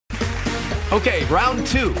Okay, round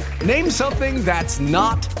two. Name something that's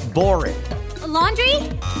not boring. A laundry?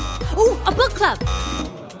 Ooh, a book club.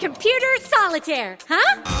 Computer solitaire,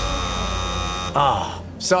 huh? Ah,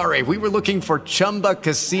 sorry, we were looking for Chumba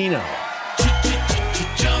Casino.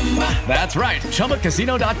 That's right,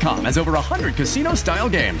 ChumbaCasino.com has over 100 casino-style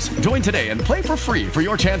games. Join today and play for free for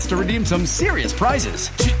your chance to redeem some serious prizes.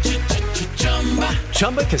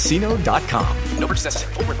 ChumbaCasino.com. No purchase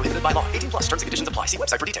necessary. Void where prohibited by law. 18+ terms and conditions apply. See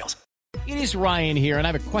website for details. It is Ryan here, and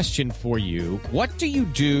I have a question for you. What do you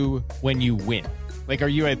do when you win? Like, are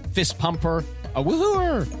you a fist pumper, a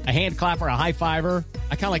woohooer, a hand clapper, a high fiver?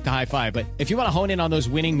 I kind of like the high five, but if you want to hone in on those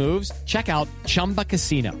winning moves, check out Chumba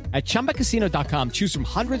Casino. At ChumbaCasino.com, choose from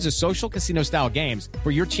hundreds of social casino-style games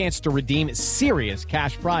for your chance to redeem serious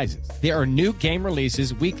cash prizes. There are new game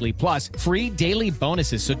releases weekly, plus free daily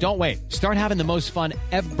bonuses, so don't wait. Start having the most fun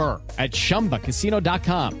ever at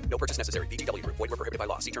ChumbaCasino.com. No purchase necessary. VGW. Void where prohibited by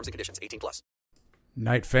law. See terms and conditions. 18+.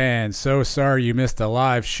 Night fans, so sorry you missed the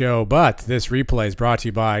live show, but this replay is brought to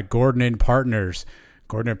you by Gordon and Partners.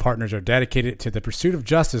 Gordon and Partners are dedicated to the pursuit of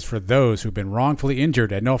justice for those who've been wrongfully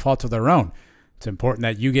injured at no fault of their own. It's important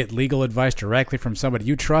that you get legal advice directly from somebody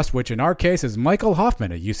you trust, which in our case is Michael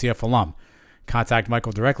Hoffman, a UCF alum. Contact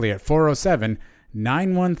Michael directly at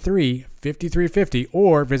 407-913-5350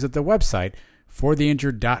 or visit the website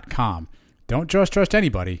fortheinjured.com. Don't just trust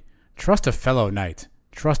anybody. Trust a fellow knight.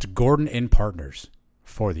 Trust Gordon and Partners.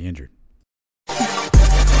 For the injured.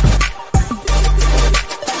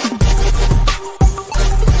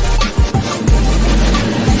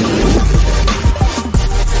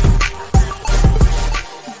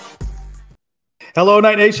 Hello,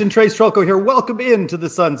 Night Nation. Trace Trelko here. Welcome into the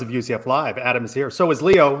Sons of UCF Live. Adam is here. So is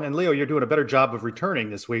Leo. And Leo, you're doing a better job of returning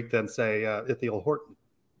this week than, say, Ithiel Horton.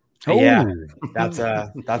 Yeah, that's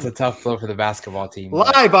a tough blow for the basketball team.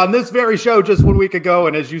 Live on this very show just 1 week ago,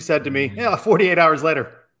 and as you said to me, 48 hours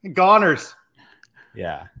later, goners.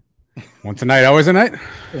 Yeah. Once a night, always a night?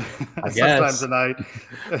 Sometimes a night.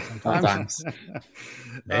 Sometimes.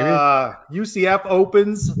 Maybe. UCF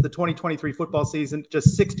opens the 2023 football season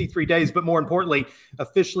just 63 days, but more importantly,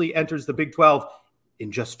 officially enters the Big 12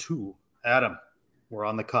 in just 2. Adam, we're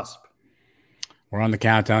on the cusp. We're on the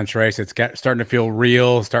countdown, Trace. It's starting to feel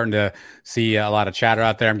real, starting to see a lot of chatter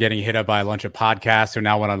out there. I'm getting hit up by a bunch of podcasts who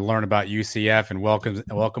now want to learn about UCF and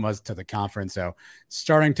welcome us to the conference. So it's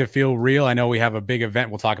starting to feel real. I know we have a big event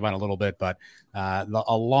we'll talk about in a little bit, but a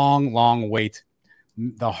long wait.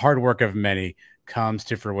 The hard work of many comes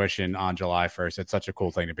to fruition on July 1st. It's such a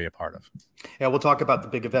cool thing to be a part of. Yeah, we'll talk about the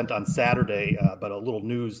big event on Saturday, but a little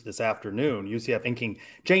news this afternoon. UCF inking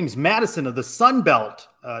James Madison of the Sun Belt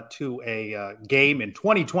to a game in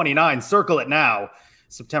 2029. Circle it now,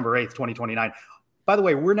 September 8th, 2029. By the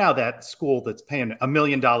way, we're now that school that's paying $1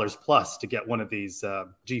 million plus to get one of these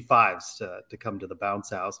G5s to come to the bounce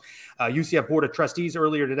house. UCF Board of Trustees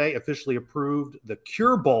earlier today officially approved the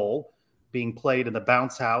Cure Bowl being played in the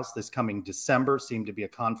bounce house this coming December. Seemed to be a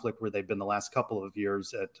conflict where they've been the last couple of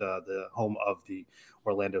years at the home of the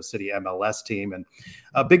Orlando City MLS team. And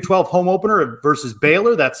Big 12 home opener versus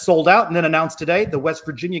Baylor, that's sold out. And then announced today, the West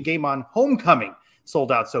Virginia game on homecoming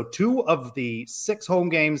sold out. So 2 of the 6 home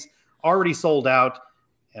games already sold out.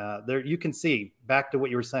 There you can see, back to what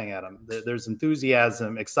you were saying, Adam, there's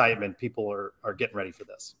enthusiasm, excitement. People are getting ready for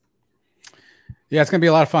this. Yeah, it's going to be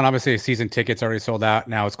a lot of fun. Obviously, season tickets already sold out.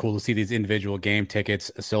 Now it's cool to see these individual game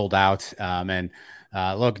tickets sold out.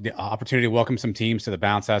 Look, the opportunity to welcome some teams to the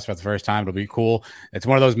bounce house for the first time. It'll be cool. It's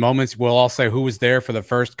one of those moments we'll all say who was there for the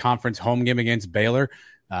first conference home game against Baylor.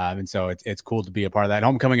 And so it's cool to be a part of that.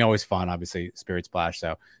 Homecoming always fun, obviously, Spirit Splash.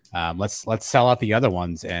 So let's sell out the other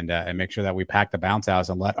ones and make sure that we pack the bounce house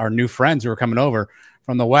and let our new friends who are coming over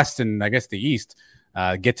from the West and I guess the East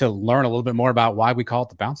get to learn a little bit more about why we call it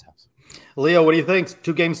the bounce house. Leo, what do you think?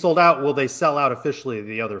 2 games sold out. Will they sell out officially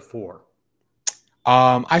the other 4?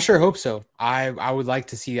 I sure hope so. I would like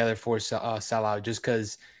to see the other 4 sell out just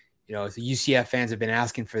because, the UCF fans have been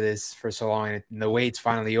asking for this for so long, and the wait's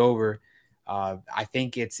finally over. I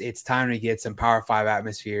think it's time to get some Power 5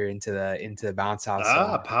 atmosphere into the bounce house.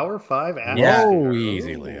 Power 5 atmosphere. Yeah. Oh,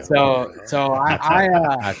 easy, Leo. So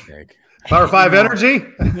I think. Power 5 energy.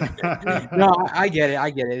 No, I get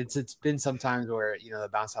it. It's been some times where the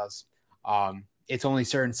bounce house. It's only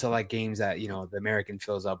certain select games that the American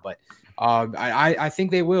fills up, but I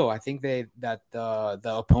think they will. I think that the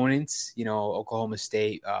opponents, Oklahoma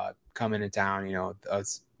State, come into town.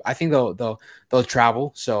 I think they'll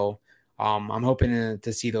travel. So I'm hoping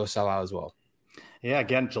to see those sell out as well. Yeah,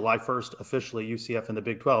 again, July 1st, officially UCF in the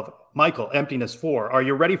Big 12. Michael, Emptiness 4. Are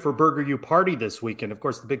you ready for Burger U Party this weekend? Of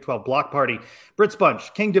course, the Big 12 block party. Brits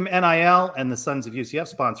Bunch, Kingdom NIL, and the Sons of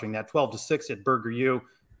UCF sponsoring that 12 to 6 at Burger U.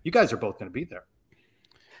 You guys are both going to be there.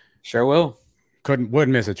 Sure will. Wouldn't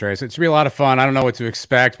miss it, Trace. It should be a lot of fun. I don't know what to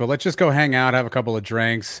expect, but let's just go hang out, have a couple of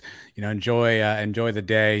drinks, enjoy the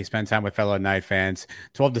day, spend time with fellow Knight fans.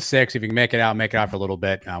 12 to 6, if you can make it out for a little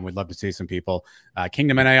bit. We'd love to see some people.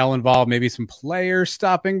 Kingdom NIL involved, maybe some players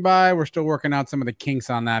stopping by. We're still working out some of the kinks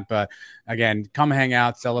on that, but again, come hang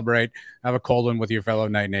out, celebrate, have a cold one with your fellow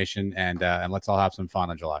Knight Nation, and let's all have some fun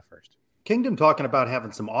on July 1st. Kingdom talking about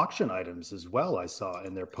having some auction items as well, I saw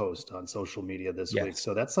in their post on social media this week.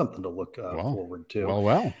 So that's something to look forward to.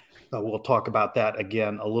 We'll talk about that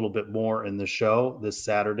again a little bit more in the show this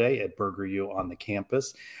Saturday at Burger U on the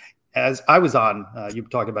campus. As I was on, you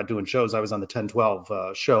talking about doing shows, I was on the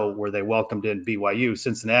 10-12 show where they welcomed in BYU,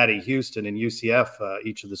 Cincinnati, Houston, and UCF,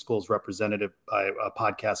 each of the schools represented by a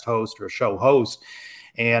podcast host or a show host.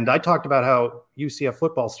 And I talked about how UCF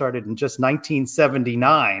football started in just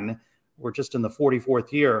 1979. We're just in the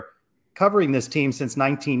 44th year. Covering this team since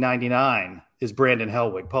 1999 is Brandon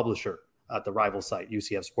Helwig, publisher at the rival site,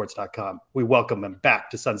 UCFsports.com. We welcome him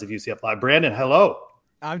back to Sons of UCF Live. Brandon, hello.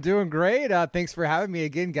 I'm doing great. Thanks for having me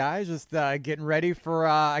again, guys. Just getting ready for,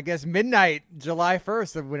 midnight, July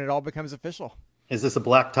 1st, when it all becomes official. Is this a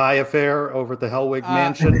black tie affair over at the Helwig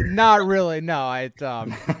mansion? Not really, no.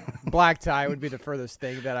 Black tie would be the furthest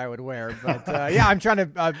thing that I would wear. But, I'm trying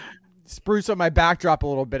to spruce up my backdrop a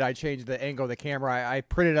little bit. I changed the angle of the camera. I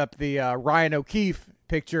printed up the Ryan O'Keefe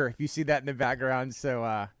picture, if you see that in the background.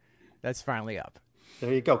 So that's finally up.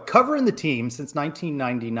 There you go. Covering the team since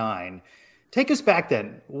 1999. Take us back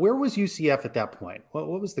then. Where was UCF at that point? What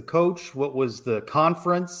was the coach? What was the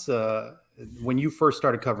conference when you first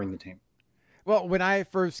started covering the team? Well, when I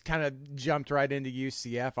first kind of jumped right into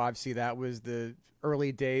UCF, obviously that was the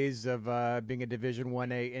early days of being a Division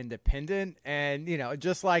 1A independent. And,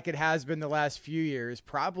 just like it has been the last few years,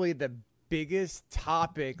 probably the biggest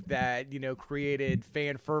topic that, created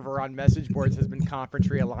fan fervor on message boards has been conference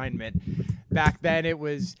realignment. Back then it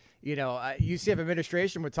was, UCF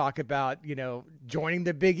administration would talk about, joining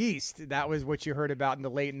the Big East. That was what you heard about in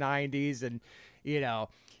the late 90s. And,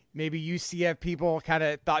 maybe UCF people kind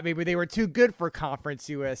of thought maybe they were too good for Conference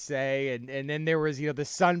USA. And then there was, the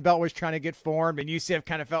Sun Belt was trying to get formed, and UCF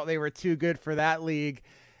kind of felt they were too good for that league,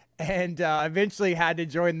 and eventually had to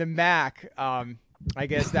join the MAC. I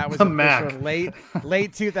guess that was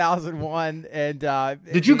late 2001. And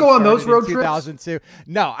did you go on those road trips? 2002.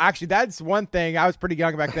 No, actually, that's one thing. I was pretty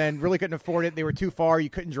young back then. Really couldn't afford it. They were too far.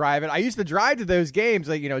 You couldn't drive it. I used to drive to those games,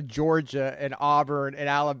 like Georgia and Auburn and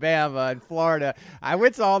Alabama and Florida. I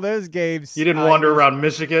went to all those games. You didn't wander around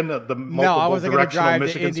Michigan, the multiple No, I wasn't going to drive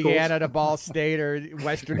Michigan to Indiana schools. To Ball State or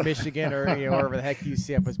Western Michigan or wherever the heck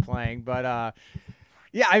UCF was playing, but.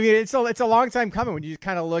 Yeah, I mean, it's a long time coming when you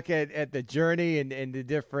kind of look at the journey and the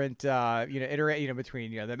different, iterate,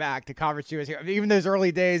 between, the MAC, the Conference USA, even those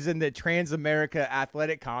early days in the Trans-America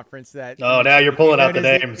Athletic Conference that. Oh, now you're pulling out the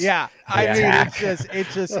names. Yeah. I mean,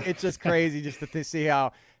 it's just crazy just to see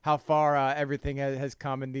how far everything has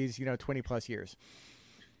come in these, 20 plus years.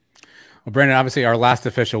 Well, Brandon, obviously our last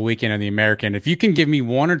official weekend in the American. If you can give me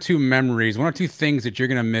one or two memories, one or two things that you're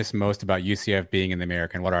going to miss most about UCF being in the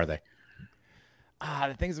American, what are they?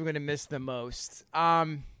 The things I'm going to miss the most. I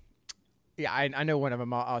know one of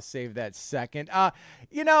them. I'll save that second.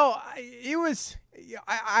 It was.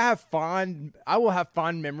 I will have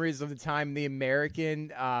fond memories of the time in the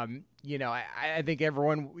American. I think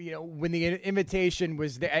everyone, when the invitation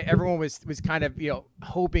was there, everyone was kind of,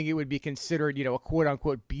 hoping it would be considered, a quote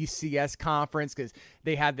unquote BCS conference because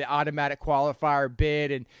they had the automatic qualifier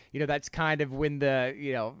bid. And, that's kind of when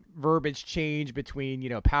the, verbiage changed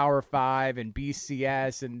between, Power 5 and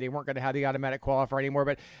BCS, and they weren't going to have the automatic qualifier anymore.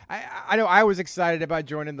 But I know I was excited about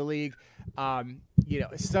joining the league.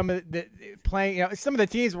 Some of the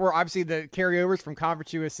teams were obviously the carryovers from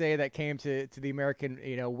Conference USA that came to the American,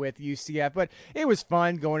 with UCF, but it was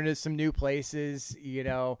fun going into some new places.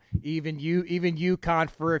 Even UConn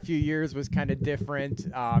for a few years was kind of different.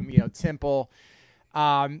 Temple,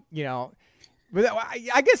 but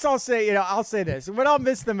I guess I'll say this. What I'll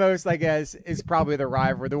miss the most, I guess, is probably the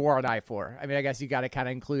rivalry, the war on I-4. I mean, I guess you got to kind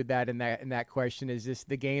of include that in that question. Is just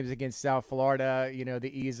the games against South Florida,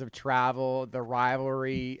 the ease of travel, the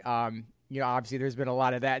rivalry. Obviously there's been a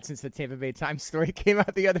lot of that since the Tampa Bay Times story came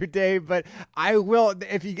out the other day. But I will,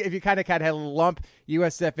 if you kind of lump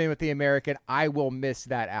USF in with the American, I will miss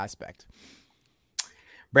that aspect.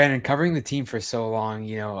 Brandon, covering the team for so long,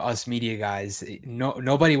 us media guys,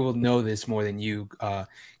 nobody will know this more than you.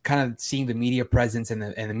 Kind of seeing the media presence and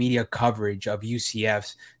the media coverage of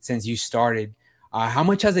UCF since you started. How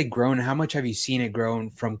much has it grown? How much have you seen it grown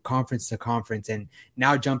from conference to conference, and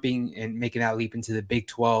now jumping and making that leap into the Big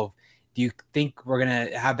 12? Do you think we're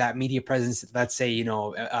gonna have that media presence? Let's say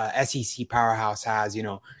SEC powerhouse has.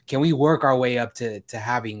 Can we work our way up to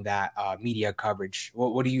having that media coverage?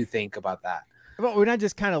 What do you think about that? Well, when I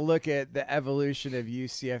just kind of look at the evolution of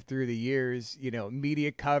UCF through the years,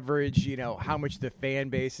 media coverage, how much the fan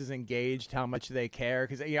base is engaged, how much they care,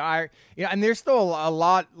 because and there's still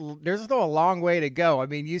there's still a long way to go. I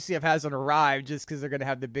mean, UCF hasn't arrived just because they're going to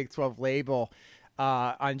have the Big 12 label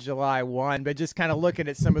on July 1, but just kind of looking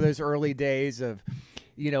at some of those early days of,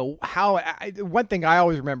 one thing I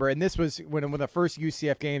always remember, and this was one of the first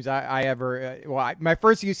UCF games my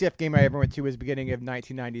first UCF game I ever went to was beginning of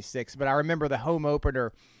 1996, but I remember the home opener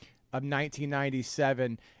of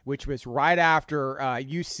 1997, which was right after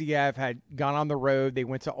UCF had gone on the road. They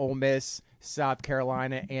went to Ole Miss, South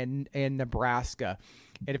Carolina, and Nebraska.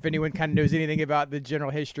 And if anyone kind of knows anything about the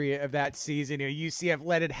general history of that season, UCF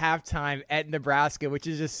led at halftime at Nebraska, which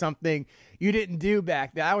is just something you didn't do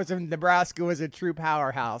back then. That was when Nebraska was a true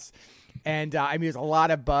powerhouse. And, there's a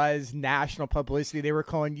lot of buzz, national publicity. They were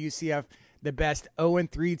calling UCF the best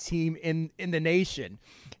 0-3 team in the nation.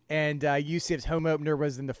 And UCF's home opener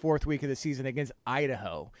was in the fourth week of the season against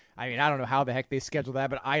Idaho. I mean, I don't know how the heck they scheduled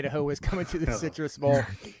that, but Idaho was coming to the Citrus Bowl.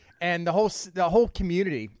 And the whole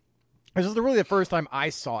community, this was really the first time I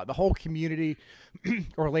saw it. The whole community,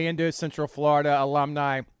 Orlando, Central Florida,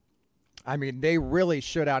 alumni, I mean, they really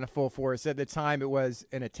showed out in full force. At the time, it was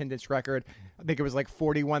an attendance record. I think it was like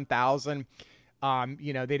 41,000.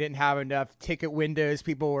 They didn't have enough ticket windows.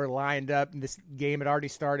 People were lined up, and this game had already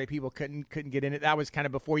started. People couldn't get in it. That was kind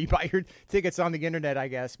of before you buy your tickets on the internet, I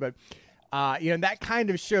guess. But, that kind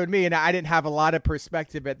of showed me, and I didn't have a lot of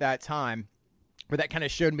perspective at that time, but that kind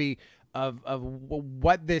of showed me of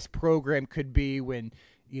what this program could be when,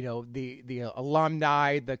 the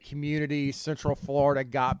alumni, the community, Central Florida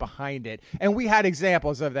got behind it. And we had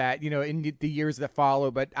examples of that, in the years that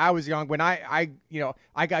follow. But I was young when I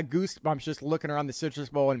got goosebumps just looking around the Citrus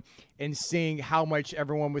Bowl and seeing how much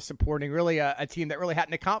everyone was supporting really a team that really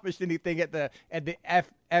hadn't accomplished anything at the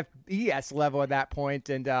FBS level at that point.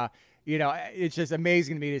 And, it's just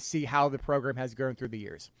amazing to me to see how the program has grown through the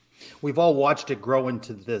years. We've all watched it grow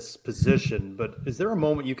into this position, but is there a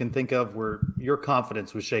moment you can think of where your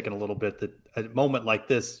confidence was shaken a little bit, that a moment like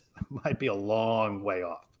this might be a long way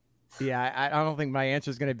off? Yeah, I don't think my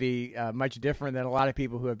answer is going to be much different than a lot of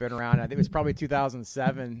people who have been around. I think it was probably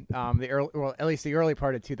 2007, at least the early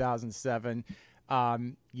part of 2007.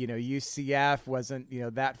 UCF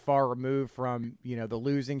wasn't, that far removed from, the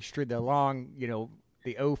losing streak, the long,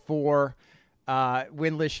 the 0-4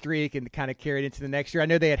 winless streak, and kind of carried into the next year. I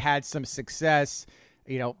know they had some success,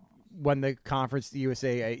 won the conference, the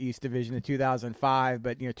USA East Division in 2005,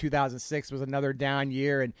 but 2006 was another down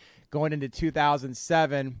year, and going into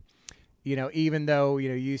 2007, even though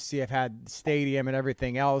UCF had the stadium and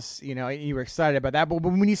everything else, you were excited about that. But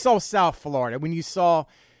when you saw South Florida, when you saw,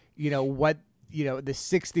 what the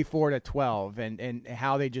 64-12 and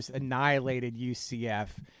how they just annihilated UCF,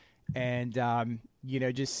 and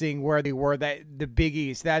just seeing where they were, that the Big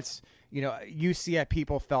East, that's, UCF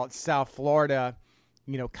people felt South Florida,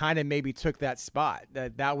 kind of maybe took that spot.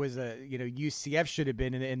 That was UCF should have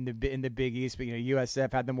been in the Big East, but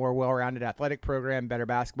USF had the more well-rounded athletic program, better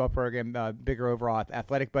basketball program, bigger overall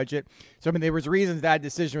athletic budget. So I mean, there was reasons that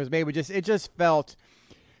decision was made, but it just felt,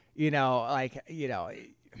 I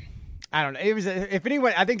don't know. It was, if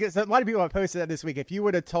anyone, I think a lot of people have posted that this week. If you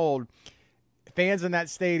would have told fans in that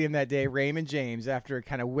stadium that day, Raymond James, after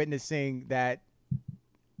kind of witnessing that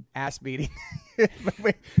ass beating,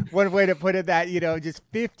 one way to put it, that, just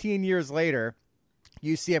 15 years later,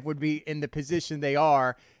 UCF would be in the position they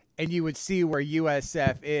are, and you would see where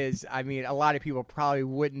USF is. I mean, a lot of people probably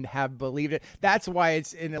wouldn't have believed it. That's why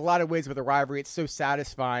it's, in a lot of ways with the rivalry, it's so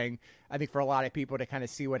satisfying, I think, for a lot of people to kind of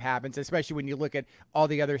see what happens, especially when you look at all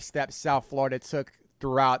the other steps South Florida took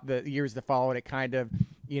throughout the years that followed it, kind of,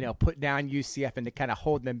 put down UCF and to kind of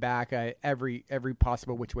hold them back every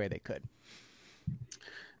possible which way they could.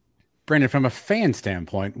 Brandon, from a fan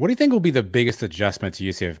standpoint, what do you think will be the biggest adjustment to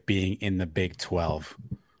UCF being in the Big 12?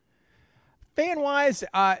 Fan-wise,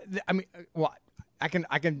 I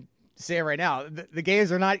can say it right now. The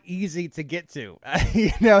games are not easy to get to.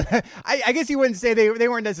 I guess you wouldn't say they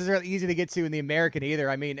weren't necessarily easy to get to in the American either.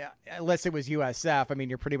 I mean, unless it was USF. I mean,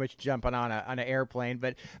 you're pretty much jumping on an airplane.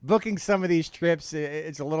 But booking some of these trips,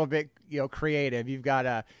 it's a little bit creative. You've got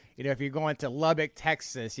to if you're going to Lubbock,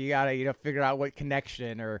 Texas, you got to, figure out what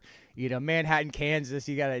connection, or, Manhattan, Kansas,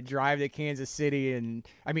 you got to drive to Kansas City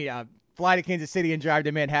fly to Kansas City and drive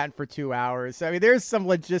to Manhattan for 2 hours. So, there's some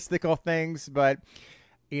logistical things, but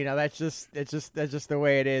that's just the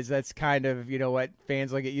way it is. That's kind of, what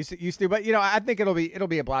fans like it used to. But, I think it'll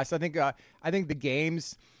be a blast. I think the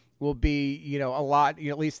games will be, a lot,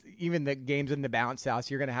 at least even the games in the Bounce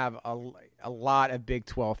House, you're going to have a lot of Big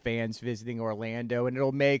 12 fans visiting Orlando, and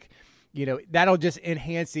it'll make, that'll just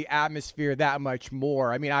enhance the atmosphere that much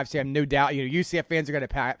more. I mean, obviously, I have no doubt, UCF fans are going to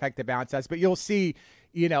pack the Bounce House, but you'll see,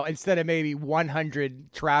 instead of maybe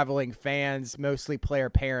 100 traveling fans, mostly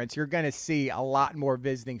player parents, you're going to see a lot more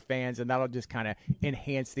visiting fans, and that'll just kind of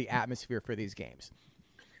enhance the atmosphere for these games.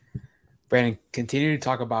 Brandon, continue to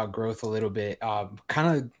talk about growth a little bit.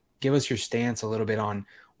 Kind of give us your stance a little bit on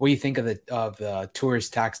what you think of the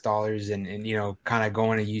tourist tax dollars and kind of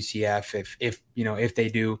going to UCF if they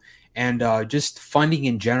do, and just funding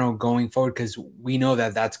in general going forward, because we know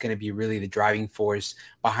that that's going to be really the driving force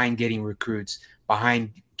behind getting recruits,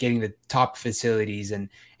 behind getting the top facilities, and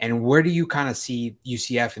where do you kind of see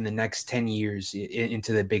UCF in the next 10 years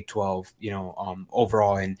into the Big 12,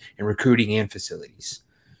 overall in recruiting and facilities?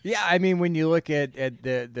 Yeah, I mean, when you look at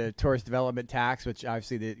the tourist development tax, which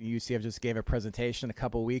obviously the UCF just gave a presentation a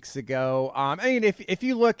couple weeks ago. I mean, if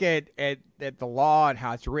you look at the law and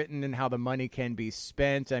how it's written and how the money can be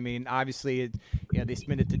spent, I mean, obviously, they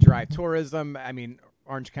spend it to drive tourism. I mean,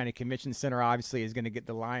 Orange County Convention Center obviously is going to get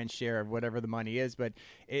the lion's share of whatever the money is. But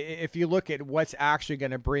if you look at what's actually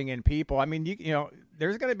going to bring in people, I mean,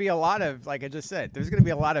 there's going to be a lot of, like I just said, there's going to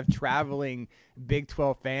be a lot of traveling Big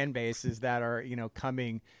 12 fan bases that are,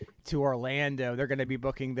 coming to Orlando. They're going to be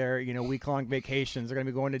booking their, week-long vacations. They're going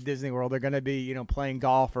to be going to Disney World. They're going to be, playing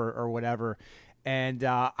golf or whatever. And,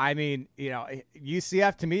 I mean,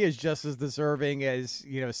 UCF to me is just as deserving as,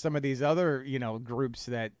 some of these other, groups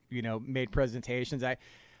that, made presentations.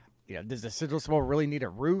 Does the Citrus Bowl really need a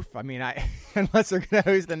roof? I mean, unless they're going to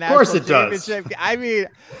host the national championship. Does. I mean,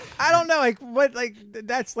 I don't know.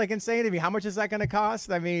 That's insane to me. How much is that going to cost?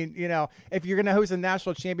 I mean, if you're going to host a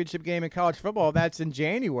national championship game in college football, that's in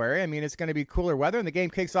January. I mean, it's going to be cooler weather, and the game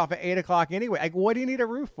kicks off at 8:00 anyway. What do you need a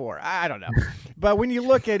roof for? I don't know. But when you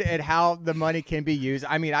look at how the money can be used,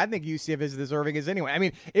 I mean, I think UCF is deserving as anyone. I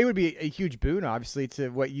mean, it would be a huge boon, obviously, to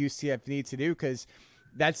what UCF needs to do, because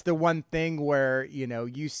that's the one thing where,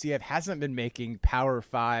 UCF hasn't been making Power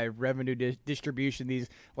 5 revenue distribution these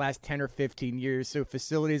last 10 or 15 years. So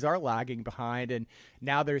facilities are lagging behind. And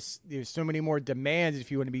now there's so many more demands.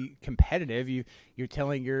 If you want to be competitive, you're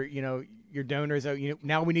telling your donors,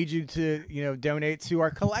 now we need you to, donate to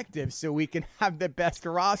our collective so we can have the best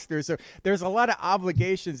roster. So there's a lot of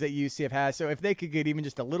obligations that UCF has. So if they could get even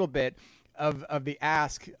just a little bit of the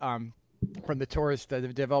ask, from the tourist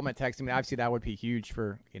development tax, I mean, obviously that would be huge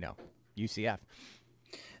for, UCF.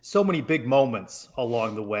 So many big moments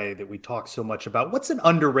along the way that we talk so much about. What's an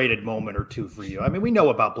underrated moment or two for you? I mean, we know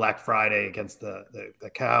about Black Friday against the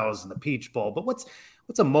Cows and the Peach Bowl, but what's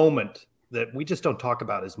a moment that we just don't talk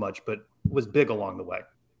about as much, but was big along the way?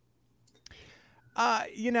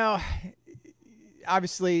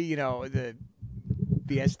 Obviously, the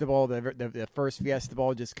Fiesta Bowl, the first Fiesta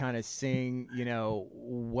Bowl, just kind of seeing,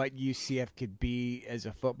 what UCF could be as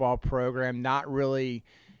a football program, not really,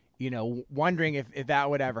 wondering if that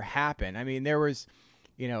would ever happen. I mean, there was,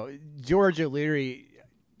 George O'Leary,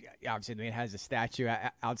 obviously it has a statue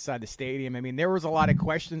outside the stadium. I mean, there was a lot of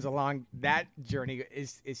questions along that journey.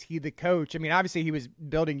 Is he the coach? I mean, obviously he was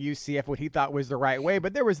building UCF what he thought was the right way,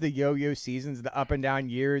 but there was the yo-yo seasons, the up and down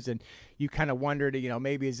years, and you kind of wondered,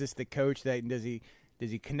 maybe is this the coach that does he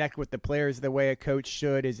connect with the players the way a coach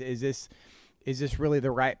should? Is this really the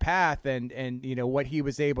right path? And what he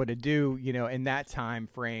was able to do, in that time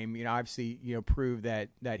frame, obviously, proved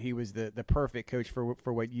that he was the perfect coach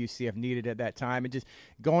for what UCF needed at that time. And just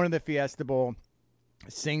going to the Fiesta Bowl,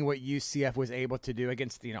 seeing what UCF was able to do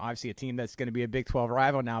against, obviously a team that's going to be a Big 12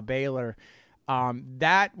 rival now, Baylor.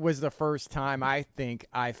 That was the first time I think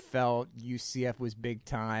I felt UCF was big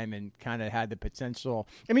time and kind of had the potential.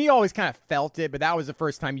 I mean, you always kind of felt it, but that was the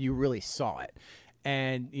first time you really saw it.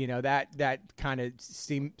 And, that kind of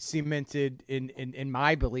cemented in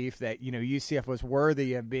my belief that, UCF was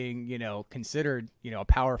worthy of being, considered, a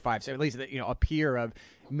Power 5. So at least, a peer of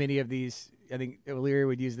many of these. I think O'Leary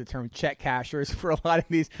would use the term check cashers for a lot of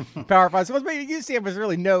these Power 5. So UCF was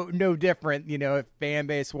really no different, fan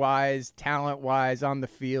base wise, talent wise, on the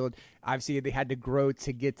field. Obviously, they had to grow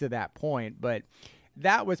to get to that point, but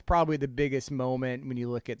that was probably the biggest moment when you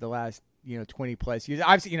look at the last 20 plus years.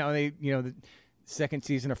 Obviously, the second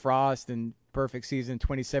season of Frost and perfect season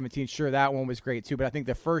 2017. Sure, that one was great too. But I think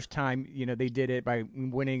the first time, they did it by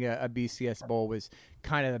winning a BCS Bowl was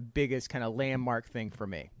kind of the biggest kind of landmark thing for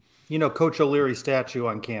me. Coach O'Leary's statue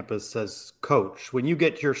on campus says, "Coach, when you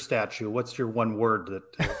get your statue, what's your one word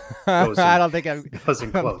that goes in, I don't think I'm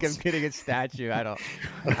getting a statue. I don't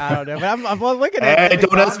know. But I'm looking at it.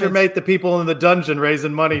 Don't estimate the people in the dungeon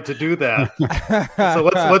raising money to do that. So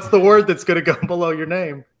what's the word that's going to go below your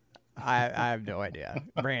name? I have no idea.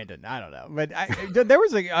 Brandon, I don't know. But there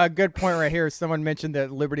was a good point right here. Someone mentioned the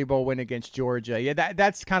Liberty Bowl win against Georgia. Yeah,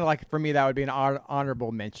 that's kind of like, for me, that would be an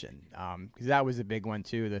honorable mention because that was a big one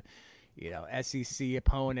too. The SEC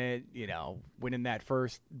opponent, winning that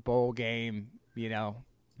first bowl game,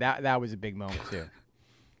 that was a big moment too.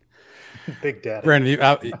 Big Daddy. Brandon,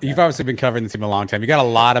 you've obviously been covering the team a long time. You got a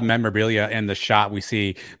lot of memorabilia in the shot we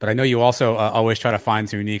see, but I know you also always try to find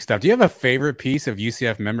some unique stuff. Do you have a favorite piece of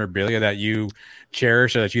UCF memorabilia that you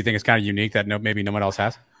cherish or that you think is kind of unique that maybe no one else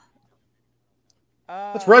has?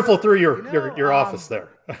 Let's rifle through your office there.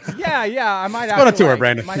 Yeah. I might have go on a tour, like,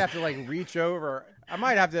 Brandon. I might have to reach over. I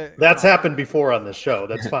might have to. That's happened before on this show.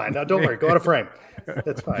 That's fine. Now, don't worry. Go out of frame.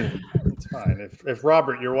 That's fine. It's fine. If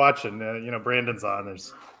Robert, you're watching, Brandon's on.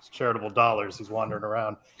 There's charitable dollars. He's wandering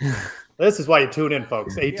around. This is why you tune in,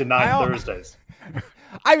 folks. 8 to 9 Thursdays.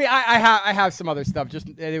 I mean, I have some other stuff. Just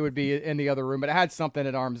it would be in the other room, but I had something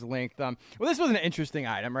at arm's length. Well, this was an interesting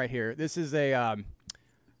item right here. This is I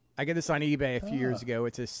get this on eBay a few years ago.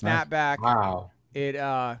 It's a snapback. Wow. It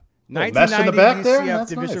 1990 back there? UCF That's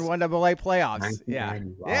Division nice. 1AA playoffs. Yeah.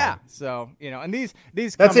 Wow. Yeah. So, and these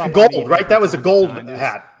That's come in up on gold, eBay right? That was a from gold time to time.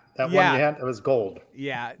 hat. That one you had, that was gold.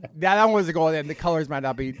 Yeah, that one was a gold, and the colors might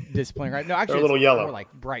not be displaying right. No, actually, They're a little it's yellow. more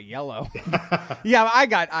like bright yellow. Yeah, I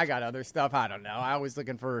got other stuff. I don't know. I was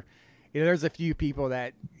looking for, there's a few people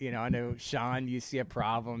that I know. Sean, UCF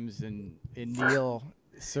Problems, and Neil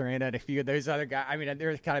Serena, and a few of those other guys. I mean,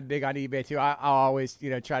 they're kind of big on eBay too. I'll always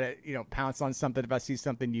try to pounce on something if I see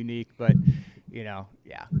something unique. But yeah,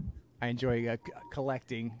 I enjoy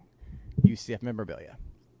collecting UCF memorabilia.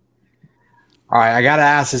 All right, I gotta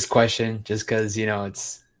ask this question just because I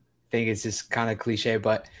think it's just kind of cliche,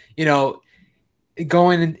 but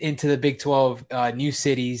going into the Big 12, new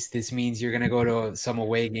cities, this means you're gonna go to some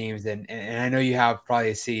away games, and I know you have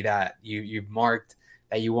probably a city that you've marked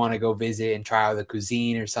that you want to go visit and try out the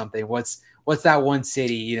cuisine or something. What's that one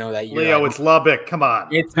city that you? Leo, it's Lubbock. Come on,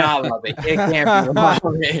 it's not Lubbock. It can't be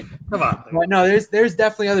Lubbock. Come on. But no, there's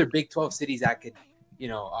definitely other Big 12 cities that could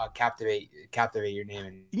captivate your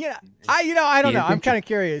name. I don't know. I'm kind of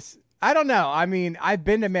curious. I don't know. I mean, I've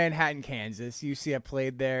been to Manhattan, Kansas. UCF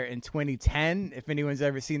played there in 2010. If anyone's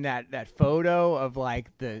ever seen that photo of like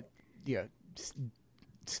the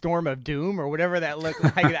Storm of Doom or whatever that looked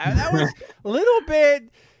like, that was a little bit.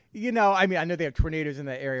 I mean, I know they have tornadoes in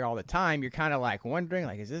that area all the time. You're kind of like wondering,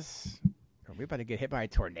 like, are we about to get hit by a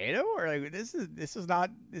tornado, or like this is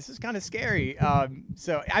kind of scary.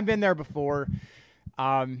 So I've been there before.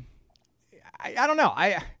 I don't know.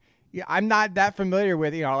 I'm not that familiar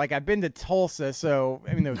with, like I've been to Tulsa. So,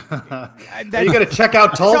 I mean, you got to check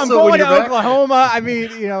out Tulsa. So I'm going when to you're Oklahoma. I mean,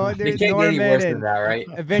 there's get Norman, any worse and than that, right?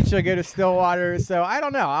 eventually go to Stillwater. So I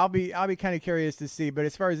don't know. I'll be kind of curious to see. But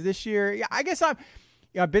as far as this year, yeah, I guess I've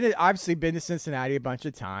obviously been to Cincinnati a bunch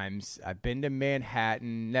of times. I've been to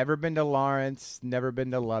Manhattan, never been to Lawrence, never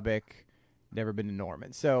been to Lubbock, never been to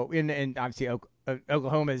Norman. So, and obviously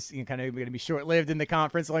Oklahoma is kind of going to be short-lived in the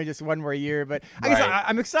conference, only just one more year. But I guess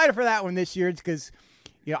I'm excited for that one this year because,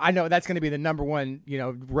 I know that's going to be the number one,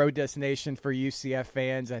 road destination for UCF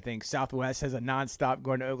fans. I think Southwest has a nonstop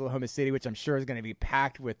going to Oklahoma City, which I'm sure is going to be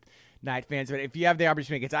packed with Knight fans. But if you have the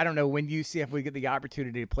opportunity, because I don't know when UCF would get the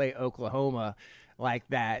opportunity to play Oklahoma like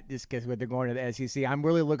that, just because they're going to the SEC. I'm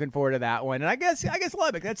really looking forward to that one. And I guess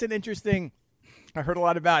Lubbock, that's an interesting. I heard a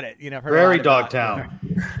lot about it. Prairie Dog Town.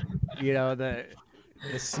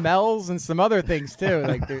 The smells and some other things too.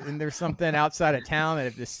 Like there's something outside of town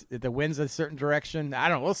that if the wind's a certain direction, I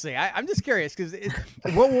don't know. We'll see. I'm just curious because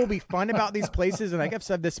what will be fun about these places, and like I've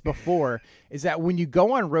said this before, is that when you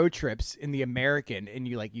go on road trips in the American and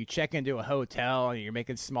you check into a hotel and you're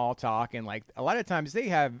making small talk, and like a lot of times they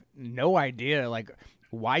have no idea like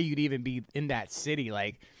why you'd even be in that city.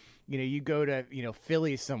 Like, you go to,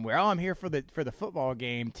 Philly somewhere. Oh, I'm here for the football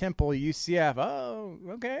game. Temple, UCF. Oh,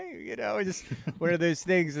 okay. It's just one of those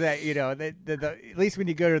things that, at least when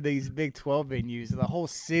you go to these Big 12 venues, the whole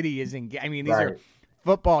city is these are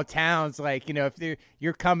football towns. Like, if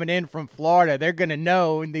you're coming in from Florida, they're going to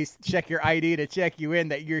know, and they check your ID to check you in,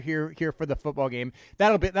 that you're here for the football game.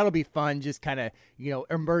 That'll be fun. Just kind of,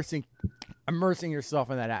 immersing yourself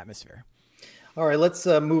in that atmosphere. All right, let's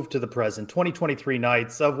move to the present. 2023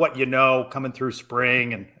 Knights, of what you know, coming through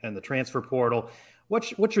spring and the transfer portal.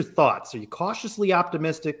 What's your thoughts? Are you cautiously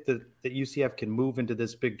optimistic that UCF can move into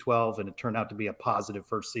this Big 12 and it turned out to be a positive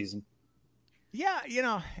first season? Yeah,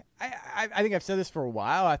 I think I've said this for a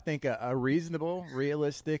while. I think a reasonable,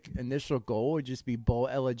 realistic initial goal would just be bowl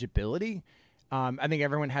eligibility. I think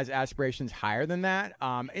everyone has aspirations higher than that.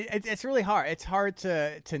 It's really hard. It's hard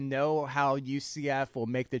to know how UCF will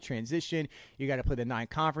make the transition. You got to play the 9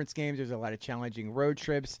 conference games. There's a lot of challenging road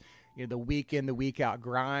trips. The week in, the week out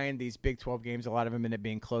grind. These Big 12 games, a lot of them end up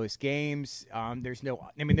being close games. There's no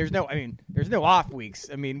off weeks.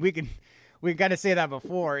 I mean, we got to say that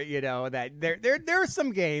before, that there are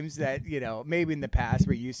some games that, maybe in the past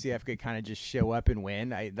where UCF could kind of just show up and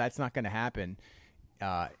win. That's not going to happen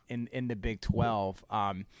in the Big 12.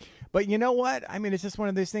 But you know what? I mean, it's just one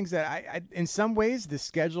of those things that I in some ways the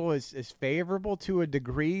schedule is favorable to a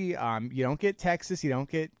degree. You don't get Texas, you don't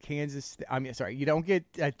get Kansas. You don't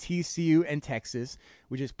get TCU and Texas,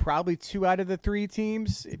 which is probably 2 out of the 3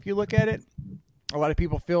 teams if you look at it. A lot of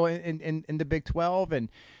people feel in the Big 12, and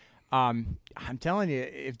I'm telling you,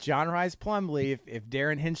 if John Rhys Plumlee, if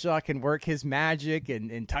Darren Hinshaw can work his magic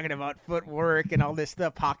and talking about footwork and all this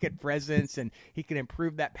stuff, pocket presence, and he can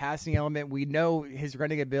improve that passing element, we know his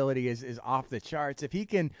running ability is off the charts. If he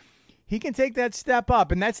can take that step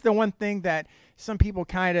up, and that's the one thing that some people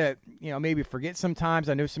kind of, maybe forget sometimes.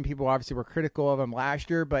 I know some people obviously were critical of him last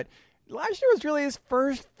year, but last year was really his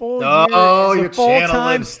first full year as a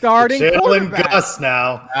full-time starting quarterback. Gus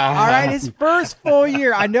now. All right, his first full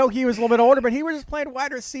year. I know he was a little bit older, but he was just playing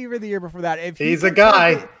wide receiver the year before that. He's a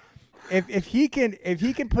guy. If he can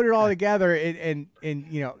put it all together and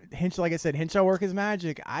Hinshaw, like I said, Hinshaw work his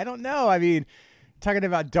magic. I don't know. I mean, talking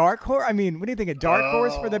about dark horse. I mean, what do you think of dark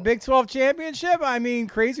horse for the Big 12 championship? I mean,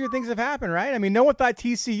 crazier things have happened, right? I mean, no one thought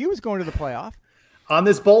TCU was going to the playoff. On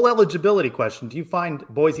this bowl eligibility question, do you find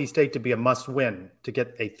Boise State to be a must-win to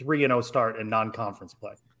get a 3-0 start in non-conference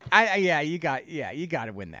play? You got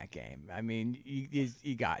to win that game. I mean,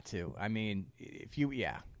 you got to. I mean,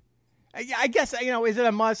 I guess is it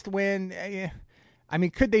a must-win? I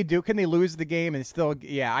mean, can they lose the game and still?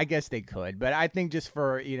 Yeah, I guess they could. But I think just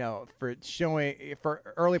for showing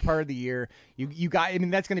for early part of the year, you got. I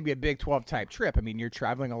mean, that's going to be a Big 12 type trip. I mean, you're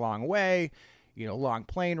traveling a long way. Long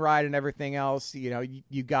plane ride and everything else,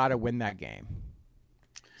 you got to win that game.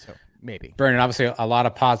 So maybe. Brandon, obviously a lot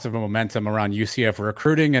of positive momentum around UCF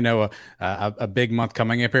recruiting. I know a big month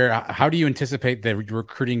coming up here. How do you anticipate the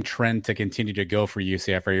recruiting trend to continue to go for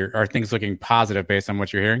UCF? Are things looking positive based on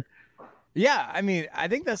what you're hearing? Yeah, I mean, I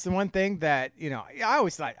think that's the one thing that, I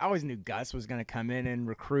always knew Gus was going to come in and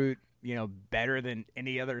recruit, better than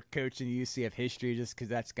any other coach in UCF history, just because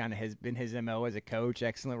that's kind of been his MO as a coach.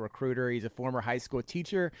 Excellent recruiter. He's a former high school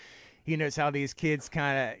teacher. He knows how these kids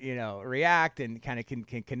kind of, react and kind of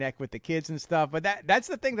can connect with the kids and stuff. But that's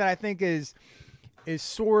the thing that I think is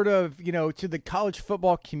sort of, to the college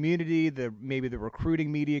football community, maybe the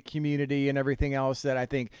recruiting media community and everything else, that I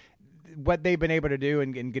think what they've been able to do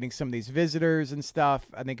in getting some of these visitors and stuff,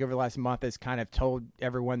 I think over the last month has kind of told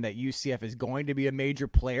everyone that UCF is going to be a major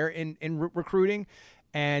player in recruiting.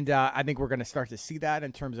 And I think we're going to start to see that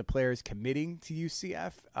in terms of players committing to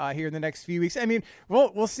UCF here in the next few weeks. I mean,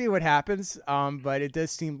 we'll see what happens, but it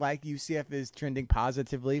does seem like UCF is trending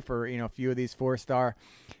positively for a few of these 4-star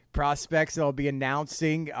prospects they'll be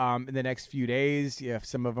announcing in the next few days.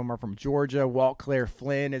 Some of them are from Georgia. Walt Claire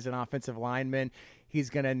Flynn is an offensive lineman. He's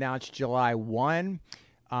going to announce July 1.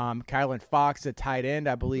 Kylan Fox, a tight end,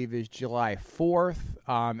 I believe is July 4th.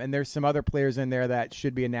 And there's some other players in there that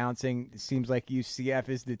should be announcing. It seems like UCF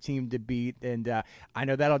is the team to beat. And I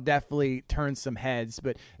know that'll definitely turn some heads.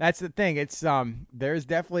 But that's the thing. It's there's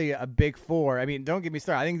definitely a Big 4. I mean, don't get me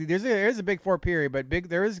started. I think there's a Big 4 period, but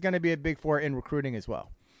there is going to be a Big 4 in recruiting as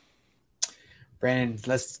well. Brandon,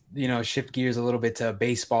 let's shift gears a little bit to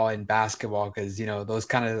baseball and basketball, because those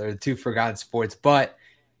kind of are the 2 forgotten sports. But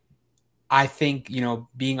I think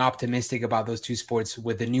being optimistic about those 2 sports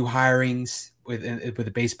with the new hirings with the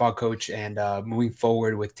baseball coach and moving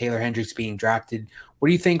forward with Taylor Hendricks being drafted, what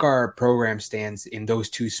do you think our program stands in those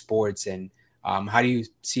 2 sports, and how do you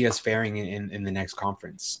see us faring in the next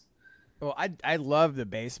conference? Well, I love the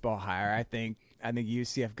baseball hire. I think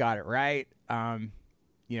UCF got it right.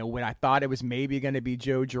 When I thought it was maybe going to be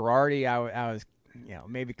Joe Girardi, I was,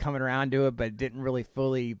 maybe coming around to it, but didn't really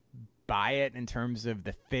fully buy it in terms of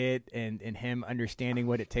the fit and him understanding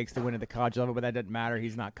what it takes to win at the college level, but that doesn't matter.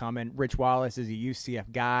 He's not coming. Rich Wallace is a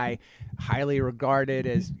UCF guy, highly regarded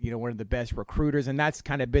as, one of the best recruiters, and that's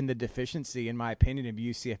kind of been the deficiency, in my opinion, of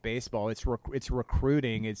UCF baseball. It's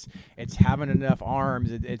recruiting. It's having enough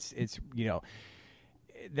arms. It's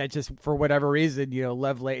that just for whatever reason,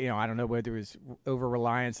 Lovelace, I don't know whether it was over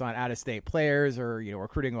reliance on out-of-state players or,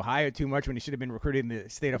 recruiting Ohio too much when he should have been recruiting the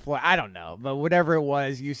state of Florida. I don't know. But whatever it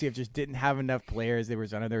was, UCF just didn't have enough players. There were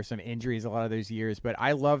some injuries a lot of those years. But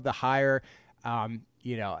I love the hire. Obviously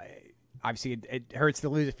it hurts to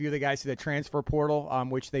lose a few of the guys to the transfer portal,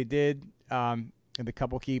 which they did, and the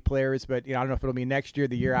couple key players. But, I don't know if it'll be next year,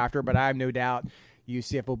 the year after. But I have no doubt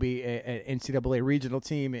UCF will be an NCAA regional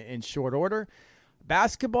team in short order.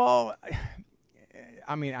 Basketball,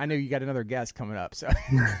 I know you got another guest coming up, so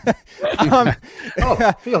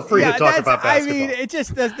feel free to talk about basketball. It's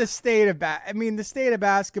just the state of the state of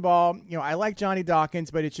basketball. I like Johnny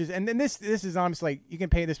Dawkins, but it's just, and then this is honestly, like, you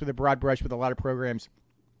can paint this with a broad brush with a lot of programs,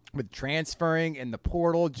 with transferring and the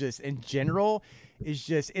portal, just in general. Is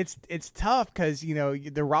just it's tough because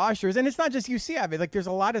the rosters, and it's not just UCF. Like, there's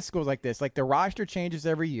a lot of schools like this. Like, the roster changes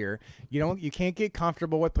every year. You can't get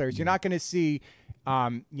comfortable with players. You're not going to see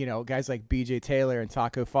guys like BJ Taylor and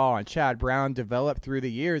Taco Fall and Chad Brown develop through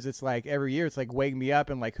the years. It's like every year it's like wake me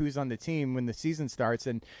up and like who's on the team when the season starts.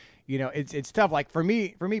 And it's tough. Like for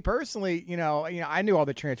me personally, I knew all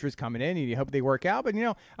the transfers coming in, and you hope they work out. But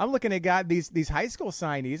I'm looking at these high school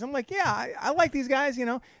signees. I'm like, yeah, I like these guys.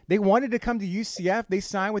 They wanted to come to UCF. They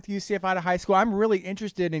signed with UCF out of high school. I'm really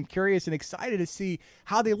interested and curious and excited to see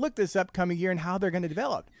how they look this upcoming year and how they're going to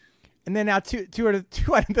develop. And then now two out of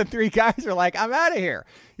the three guys are like, I'm out of here.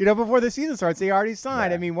 Before the season starts, they already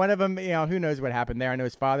signed. Yeah. One of them, who knows what happened there. I know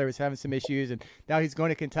his father was having some issues, and now he's going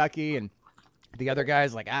to Kentucky, and the other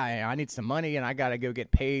guy's like, I need some money, and I got to go get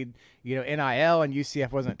paid, NIL, and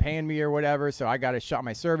UCF wasn't paying me or whatever, so I got to shut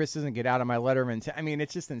my services and get out of my letterman.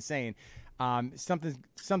 It's just insane.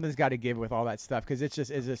 Something's got to give with all that stuff, because it's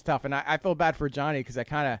just tough. And I feel bad for Johnny, because I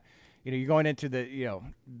kind of, you're going into the,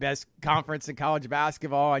 best conference in college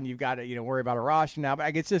basketball, and you've got to, worry about a roster now.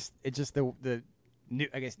 But it's just the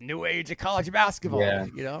new age of college basketball,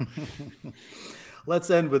 yeah.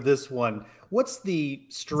 Let's end with this one. What's the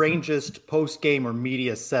strangest post-game or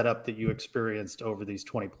media setup that you experienced over these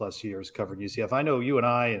 20-plus years covering UCF? I know you and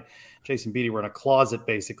I and Jason Beatty were in a closet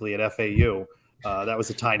basically at FAU. That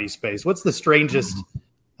was a tiny space. What's the strangest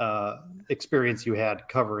experience you had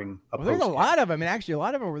covering a post-game? There's a lot of them, and actually a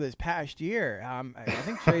lot of them were this past year. I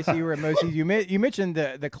think, Tracy, you were at most. You mentioned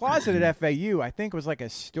the closet at FAU, I think, was like a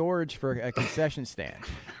storage for a concession stand.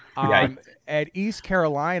 At East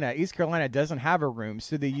Carolina doesn't have a room,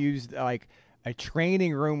 so they used like a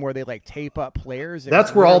training room where they like tape up players.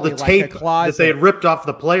 That's where all the tape that they had ripped off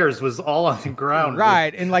the players was all on the ground.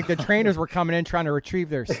 Right, and like the trainers were coming in trying to retrieve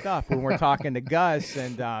their stuff when we're talking to Gus,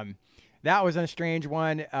 and that was a strange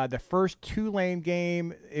one. The first Tulane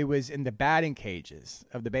game, it was in the batting cages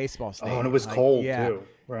of the baseball stadium. Oh, and it was cold too,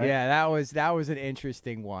 right? Yeah, that was an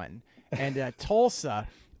interesting one. And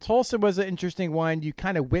Tulsa was an interesting one. You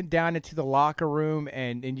kind of went down into the locker room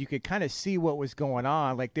and you could kind of see what was going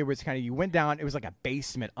on. Like there was you went down, it was like a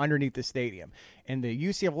basement underneath the stadium. And the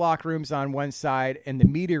UCF locker room's on one side and the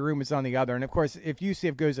media room is on the other. And of course, if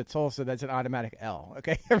UCF goes to Tulsa, that's an automatic L.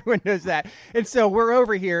 Okay, everyone knows that. And so we're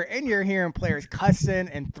over here and you're hearing players cussing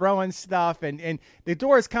and throwing stuff. And the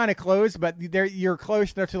door is kind of closed, but you're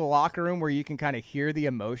close enough to the locker room where you can kind of hear the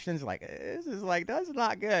emotions. Like, that's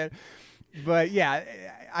not good. But yeah,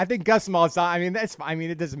 I think Gus Malzahn,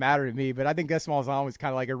 it doesn't matter to me, but I think Gus Malzahn was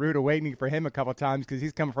kind of like a rude awakening for him a couple of times because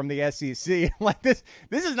he's coming from the SEC. Like this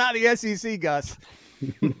is not the SEC, Gus.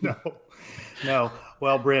 No.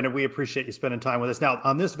 Well, Brandon, we appreciate you spending time with us. Now,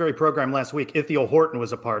 on this very program last week, Ithiel Horton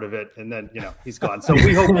was a part of it, and then he's gone. So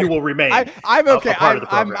we hope you will remain. I'm okay.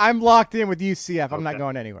 I'm locked in with UCF. I'm not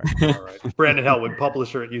going anywhere. All right. Brandon Hellwood,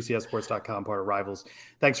 publisher at UCFsports.com, part of Rivals.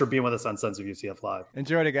 Thanks for being with us on Sons of UCF Live.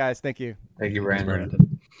 Enjoyed it, guys. Thank you. Thank you,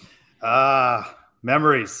 Brandon.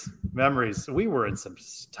 Memories. We were in some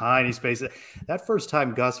tiny spaces. That first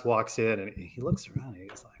time Gus walks in and he looks around and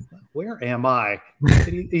he's like, where am I?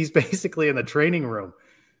 He's basically in the training room.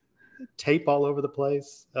 Tape all over the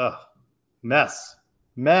place. Mess.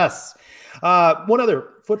 One other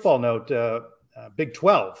football note, Big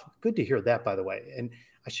 12. Good to hear that, by the way. And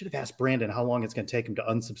I should have asked Brandon how long it's going to take him to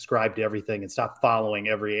unsubscribe to everything and stop following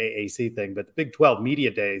every AAC thing. But the Big 12 Media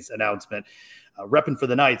Days announcement, repping for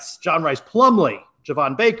the Knights, John Rice Plumlee,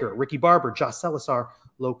 Javon Baker, Ricky Barber, Josh Salazar,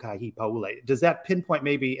 Lokai Paule. Does that pinpoint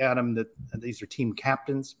maybe, Adam, that these are team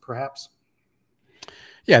captains, perhaps?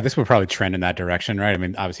 Yeah, this would probably trend in that direction, right? I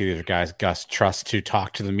mean, obviously these are guys Gus trusts to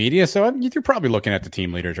talk to the media, so you're probably looking at the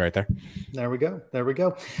team leaders right there. There we go. There we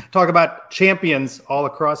go. Talk about champions all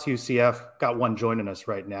across UCF. Got one joining us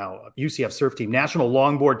right now. UCF Surf Team National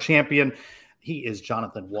Longboard Champion. He is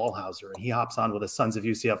Jonathan Wallhauser, and he hops on with us Sons of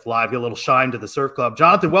UCF Live. Get a little shine to the surf club.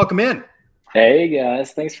 Jonathan, welcome in. Hey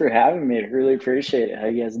guys, thanks for having me. Really appreciate it. How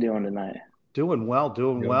you guys doing tonight? Doing well.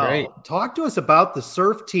 Great. Talk to us about the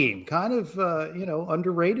surf team. Kind of,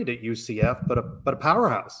 underrated at UCF, but a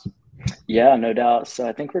powerhouse. Yeah, no doubt. So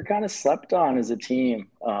I think we're kind of slept on as a team.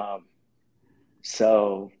 Over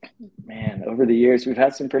the years, we've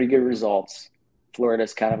had some pretty good results.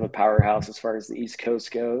 Florida's kind of a powerhouse as far as the East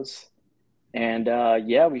Coast goes. And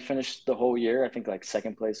we finished the whole year, I think like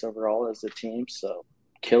second place overall as a team. So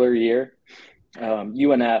killer year.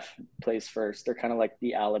 UNF plays first. They're kind of like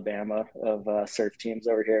the Alabama of surf teams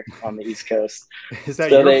over here on the East Coast. Is that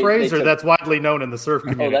your phrase, or that's widely known in the surf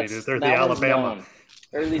community? They're the Alabama, known,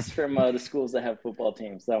 or at least from the schools that have football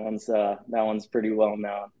teams. That one's pretty well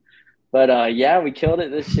known. But we killed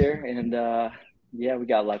it this year, and we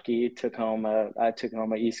got lucky. I took home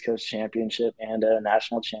an East Coast championship and a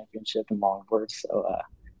national championship in longboard. So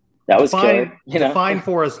that was killer. Define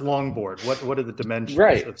for us longboard. What are the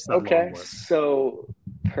dimensions of said longboard? So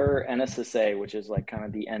per NSSA, which is like kind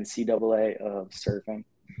of the NCAA of surfing,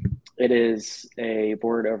 it is a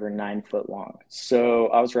board over 9 foot long. So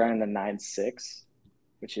I was riding the 9.6,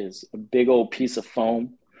 which is a big old piece of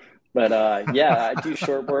foam. But I do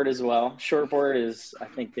shortboard as well. Shortboard is, I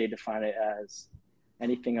think they define it as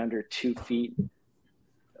anything under 2 feet,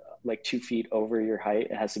 like 2 feet over your height.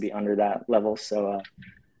 It has to be under that level. So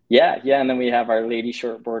and then we have our lady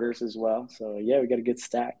shortboarders as well. So we got a good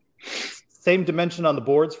stack. Same dimension on the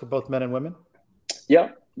boards for both men and women?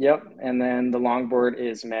 Yep. And then the longboard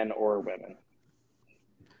is men or women.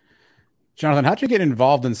 Jonathan, how'd you get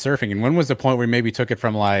involved in surfing? And when was the point where you maybe took it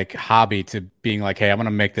from like hobby to being like, hey, I'm going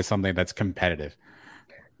to make this something that's competitive?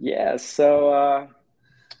 Yeah. So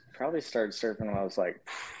probably started surfing when I was like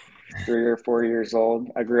 3 or 4 years old.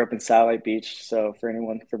 I grew up in Satellite Beach. So for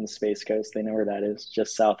anyone from the Space Coast, they know where that is,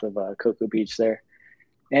 just south of Cocoa Beach there.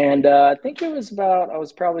 And I think I was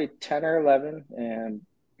probably 10 or 11. And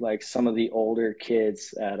like some of the older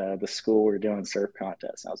kids at the school were doing surf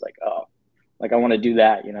contests. And I was like, oh, like I want to do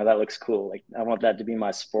that. That looks cool. Like I want that to be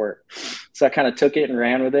my sport. So I kind of took it and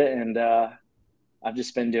ran with it. And I've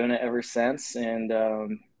just been doing it ever since. And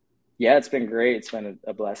it's been great. It's been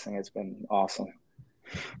a blessing. It's been awesome.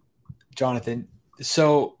 Jonathan,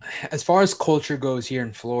 so as far as culture goes here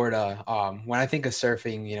in Florida, when I think of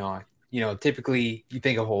surfing, typically you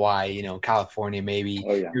think of Hawaii, California, maybe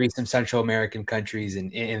some Central American countries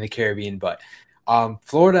in the Caribbean, but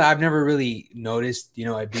Florida, I've never really noticed,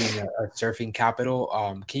 it being a surfing capital.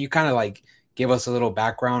 Can you kind of like give us a little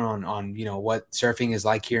background on what surfing is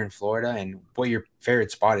like here in Florida and what your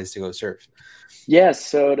favorite spot is to go surf? Yeah,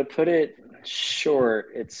 so to put it short,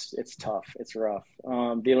 it's tough. It's rough.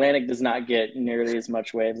 The Atlantic does not get nearly as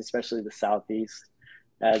much waves, especially the Southeast,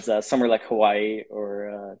 as somewhere like Hawaii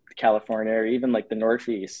or California or even like the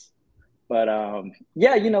Northeast. But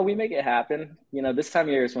we make it happen. This time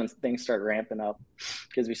of year is when things start ramping up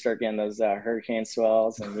because we start getting those hurricane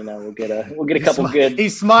swells, and we'll get a couple good. He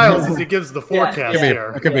smiles as he gives the forecast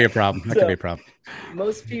here. That could be a problem. That could be a problem.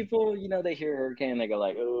 Most people, they hear hurricane, they go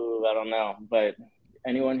like, "Oh, I don't know." But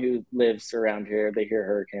anyone who lives around here, they hear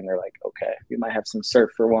hurricane, they're like, "Okay, we might have some surf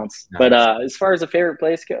for once." Nice. But as far as a favorite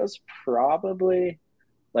place goes, probably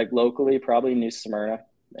like locally, probably New Smyrna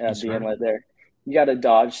at the inlet there. You got to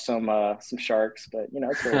dodge some sharks, but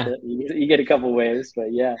it's worth it. You get a couple waves,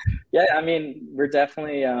 but yeah. I mean, we're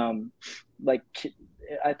definitely I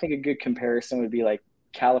think a good comparison would be like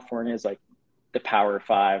California is like the Power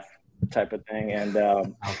 5 type of thing, and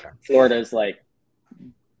Florida is like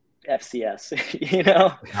FCS,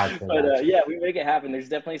 But we make it happen. There's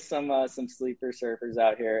definitely some sleeper surfers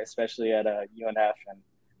out here, especially at UNF,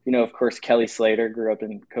 and of course Kelly Slater grew up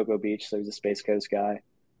in Cocoa Beach, so he's a Space Coast guy.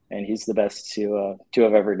 And he's the best to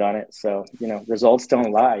have ever done it. So, results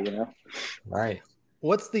don't lie, Right.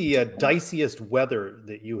 What's the diciest weather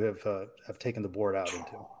that you have taken the board out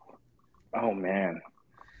into? Oh, man.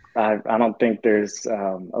 I don't think there's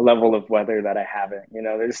a level of weather that I haven't.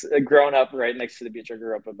 There's growing up right next to the beach. I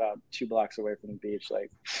grew up about 2 blocks away from the beach.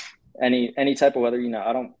 Like any type of weather,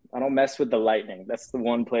 I don't mess with the lightning. That's the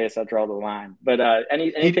one place I draw the line. But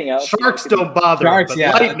anything else, sharks don't bother. Sharks,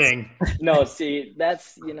 lightning. No, see,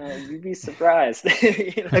 that's you'd be surprised.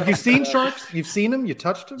 Have you seen sharks? You've seen them? You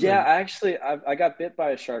touched them? Yeah, actually, I got bit by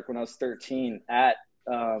a shark when I was 13 at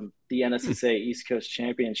the NSSA East Coast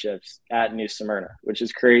Championships at New Smyrna, which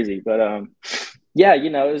is crazy. But Yeah,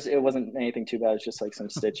 it wasn't anything too bad. It was just like some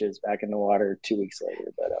stitches back in the water 2 weeks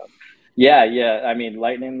later. But yeah. I mean,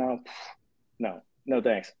 lightning though, no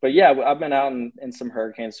thanks. But yeah, I've been out in some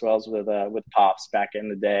hurricane swells with pops back in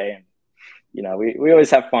the day, and we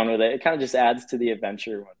always have fun with it. It kind of just adds to the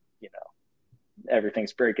adventure when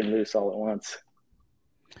everything's breaking loose all at once.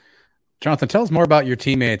 Jonathan, tell us more about your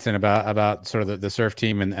teammates and about sort of the surf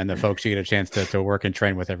team and the folks you get a chance to work and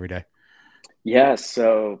train with every day. Yeah,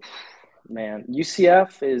 so man,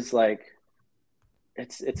 UCF is like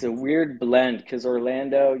it's a weird blend because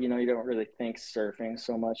Orlando, you don't really think surfing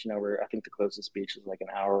so much. I think the closest beach is like an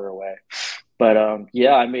hour away. But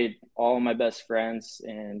yeah, I made all of my best friends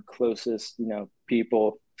and closest,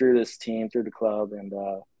 people through this team, through the club, and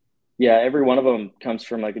yeah, every one of them comes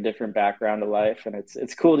from like a different background of life, and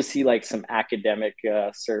it's cool to see like some academic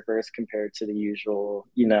surfers compared to the usual,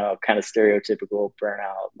 kind of stereotypical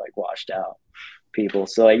burnout, like washed out people.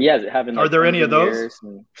 So like, yeah, having. Like, are there any of those?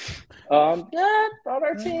 And, yeah, on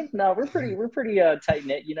our team, no, we're pretty tight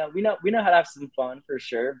knit. We know how to have some fun for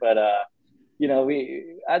sure, but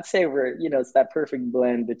I'd say we're it's that perfect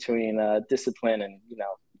blend between discipline and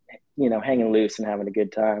hanging loose and having a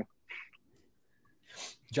good time.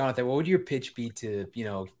 Jonathan, what would your pitch be to,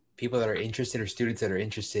 people that are interested or students that are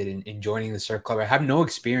interested in joining the surf club? I have no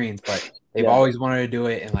experience, but they've always wanted to do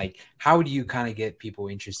it. And like, how do you kind of get people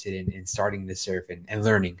interested in starting to surf and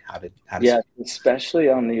learning how to surf? Especially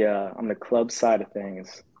on the club side of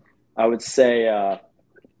things, I would say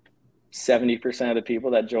 70% of the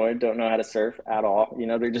people that join don't know how to surf at all.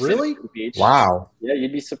 They're just really at the beach. Wow. Yeah,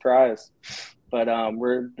 you'd be surprised. But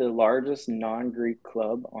we're the largest non-Greek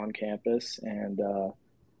club on campus, and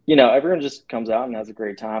everyone just comes out and has a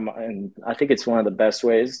great time. And I think it's one of the best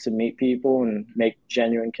ways to meet people and make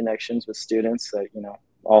genuine connections with students that,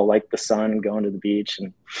 all like the sun, going to the beach.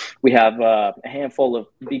 And we have a handful of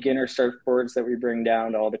beginner surfboards that we bring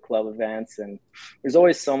down to all the club events. And there's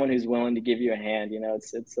always someone who's willing to give you a hand. It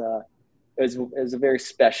was a very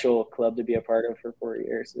special club to be a part of for 4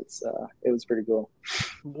 years. It was pretty cool.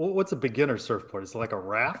 What's a beginner surfboard? Is it like a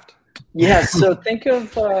raft? Yeah. So think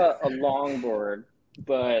of a longboard,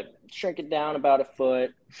 but shrink it down about a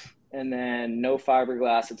foot, and then no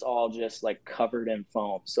fiberglass. It's all just like covered in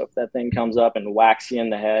foam. So if that thing comes up and whacks you in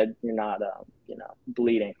the head, you're not,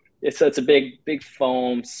 bleeding. It's a big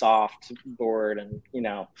foam, soft board, and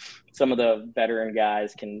some of the veteran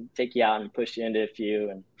guys can take you out and push you into a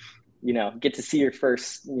few, and get to see your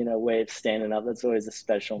first wave standing up. That's always a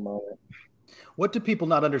special moment. What do people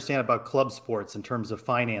not understand about club sports in terms of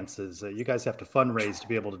finances? You guys have to fundraise to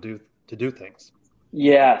be able to do things.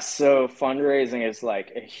 Yeah, so fundraising is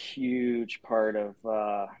like a huge part of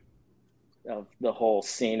the whole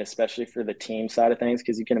scene, especially for the team side of things,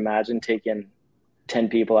 because you can imagine taking 10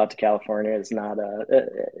 people out to California is not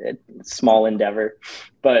a small endeavor.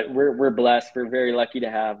 But we're blessed. We're very lucky to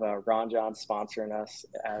have Ron John sponsoring us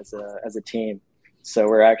as a team. So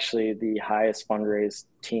we're actually the highest fundraised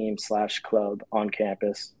team / club on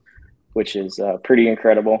campus, which is pretty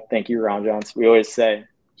incredible. Thank you, Ron Johns. We always say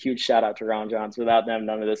huge shout out to Ron Johns. Without them,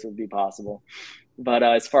 none of this would be possible. But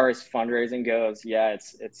as far as fundraising goes, yeah,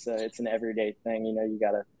 it's an everyday thing. You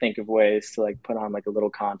got to think of ways to like put on like a little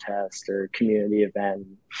contest or community event.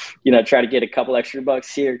 Try to get a couple extra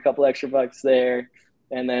bucks here, a couple extra bucks there.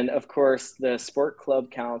 And then, of course, the Sport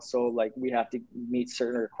Club Council, like we have to meet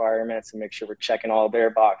certain requirements and make sure we're checking all their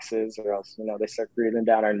boxes, or else they start breathing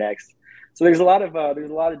down our necks. So there's a lot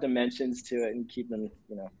of dimensions to it, and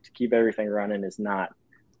to keep everything running is not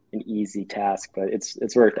an easy task, but it's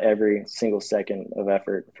worth every single second of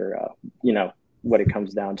effort for what it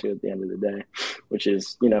comes down to at the end of the day, which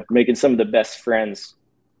is making some of the best friends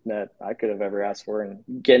that I could have ever asked for, and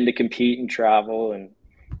getting to compete and travel and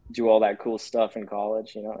do all that cool stuff in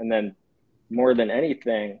college, and then more than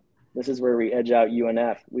anything, this is where we edge out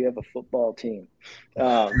UNF. We have a football team.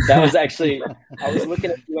 That was actually, I was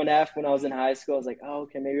looking at UNF when I was in high school. I was like, oh,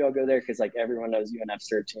 okay, maybe I'll go there, because like everyone knows UNF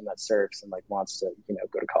surf team that surfs and like wants to,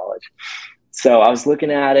 go to college. So I was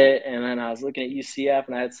looking at it, and then I was looking at UCF,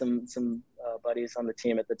 and I had some buddies on the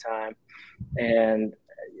team at the time, and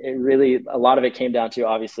it really, a lot of it came down to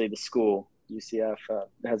obviously the school. UCF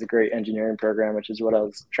has a great engineering program, which is what I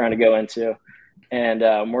was trying to go into, and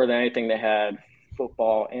more than anything, they had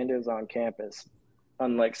football, and it was on campus,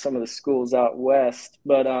 unlike some of the schools out west.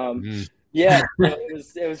 But yeah,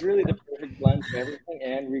 it was really the perfect blend of everything,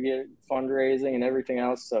 and we get fundraising and everything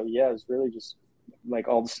else. So yeah, it was really just like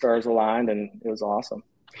all the stars aligned, and it was awesome.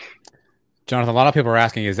 Jonathan, a lot of people are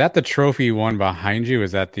asking, is that the trophy one behind you?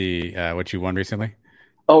 Is that the what you won recently?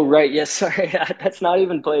 Oh, right. Yes. Sorry. That's not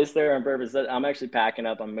even placed there on purpose. I'm actually packing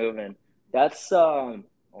up. I'm moving. That's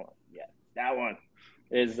that one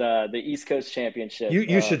is the East Coast Championship.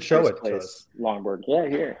 You should show it to place us. Longboard. Yeah,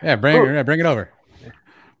 here. Yeah, bring it over.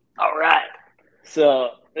 All right.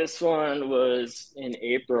 So this one was in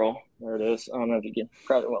April. There it is. I don't know if you can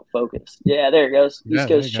probably won't focus. Yeah, there it goes. East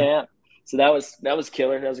Coast champ. So that was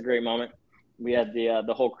killer. That was a great moment. We had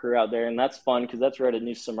the whole crew out there, and that's fun because that's right at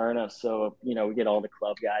New Smyrna. So, we get all the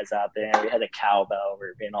club guys out there. We had a cowbell. We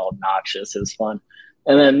were being all obnoxious. It was fun.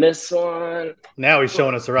 And then this one. Now he's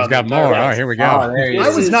showing us around. He's got more. All right, here we go. I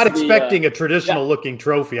was not expecting a traditional looking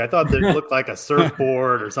trophy. I thought it looked like a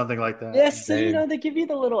surfboard or something like that. Yes, so, they give you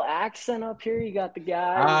the little accent up here. You got the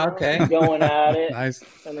guy okay. going at it. Nice.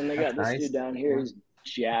 And then they got this dude down here. He's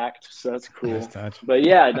jacked, so that's cool. Nice touch. But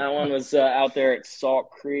yeah, that one was out there at Salt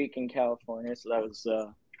Creek in California. So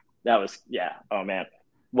that was oh man,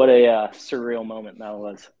 what a surreal moment that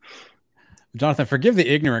was. Jonathan, forgive the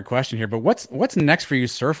ignorant question here, but what's next for you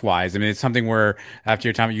surf wise? I mean, it's something where after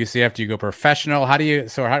your time at UCF, do you go professional? What do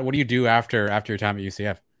you do after your time at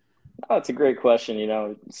UCF? Oh, it's a great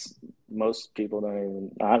question. Most people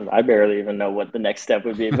I barely even know what the next step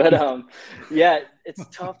would be, but it's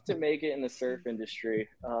tough to make it in the surf industry.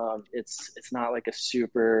 It's not like a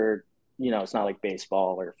super, it's not like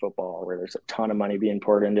baseball or football where there's a ton of money being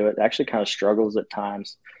poured into it. It actually kind of struggles at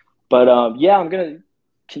times, but I'm going to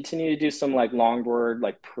continue to do some like longboard,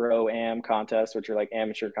 like pro-am contests, which are like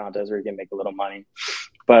amateur contests where you can make a little money.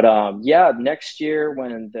 But next year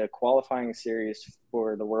when the qualifying series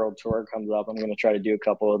for the World Tour comes up, I'm going to try to do a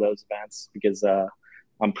couple of those events because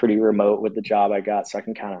I'm pretty remote with the job I got. So I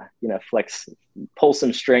can kind of, pull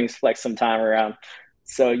some strings, flex some time around.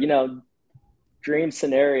 So, dream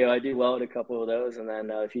scenario, I do well at a couple of those. And then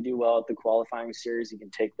if you do well at the qualifying series, you can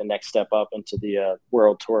take the next step up into the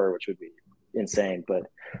World Tour, which would be insane. But,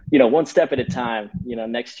 one step at a time.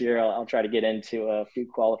 Next year I'll try to get into a few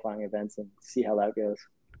qualifying events and see how that goes.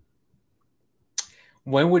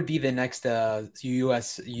 When would be the next UCF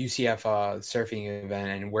surfing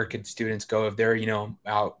event, and where could students go if they're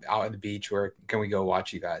out at the beach? Where can we go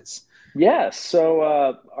watch you guys? Yeah,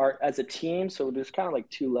 so as a team, so there's kind of like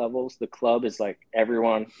two levels. The club is like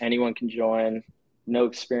anyone can join, no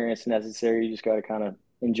experience necessary. You just got to kind of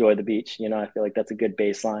enjoy the beach. I feel like that's a good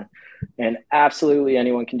baseline, and absolutely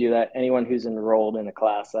anyone can do that. Anyone who's enrolled in a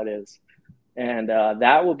class, that is, and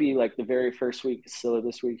that will be like the very first week, so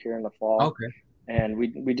this week here in the fall. Okay. And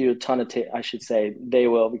we do a ton of I should say they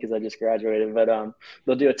will because I just graduated, but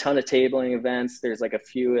they'll do a ton of tabling events. There's like a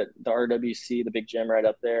few at the RWC, the big gym right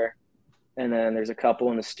up there. And then there's a couple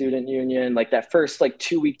in the student union. Like that first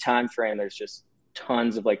 2-week time frame, there's just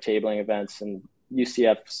tons of like tabling events, and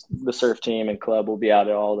UCF, the surf team and club will be out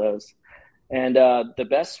at all those. And the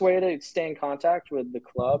best way to stay in contact with the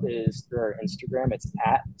club is through our Instagram. It's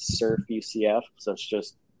 @SurfUCF. So it's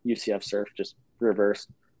just UCF Surf, just reverse.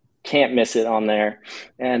 Can't miss it on there.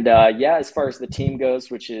 And as far as the team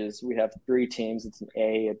goes, which is we have 3 teams. It's an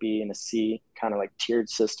A, a B, and a C, kind of like tiered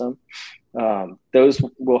system. Those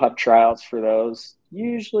we'll have tryouts for those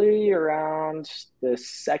usually around the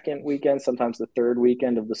second weekend, sometimes the third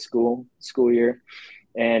weekend of the school year.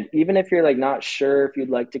 And even if you're not sure if you'd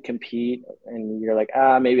like to compete and you're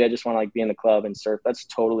maybe I just want to be in the club and surf, that's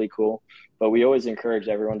totally cool. But we always encourage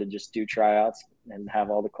everyone to just do tryouts and have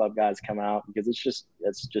all the club guys come out because it's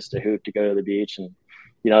just a hoot to go to the beach. And,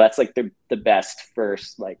 that's the best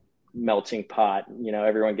first melting pot,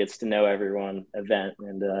 everyone gets to know everyone event.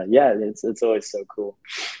 And it's always so cool.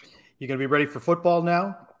 You going to be ready for football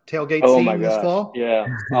now? Tailgate scene this fall? Yeah,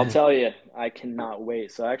 I'll tell you, I cannot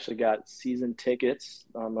wait. So I actually got season tickets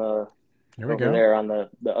on there on the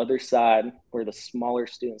other side where the smaller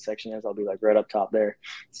student section is. I'll be right up top there.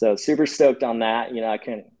 So super stoked on that. I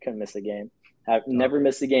couldn't miss a game. I've never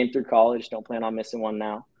missed a game through college. Don't plan on missing one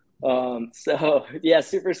now.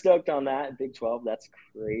 Super stoked on that. Big 12, that's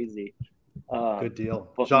crazy. Good deal.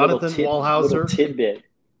 Jonathan Wallhauser. Little tidbit.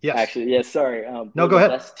 Yes. Actually, yeah, sorry. No, go ahead.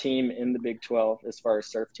 Best team in the Big 12 as far as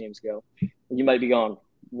surf teams go. You might be going,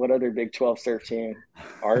 what other Big 12 surf team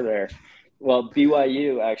are there? Well,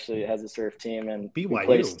 BYU actually has a surf team, and we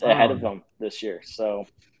placed ahead of them this year. So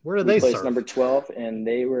where do they placed surf? Number 12, and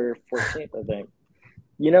they were 14th, I think.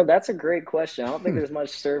 That's a great question. I don't think there's much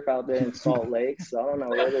surf out there in Salt Lake, so I don't know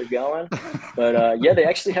where they're going. But, they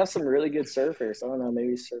actually have some really good surfers. I don't know,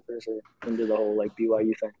 maybe surfers are into the whole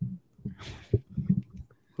BYU thing.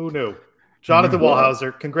 Who knew? Jonathan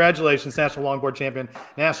Wallhauser, congratulations, National Longboard Champion,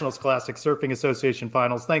 Nationals Classic, Surfing Association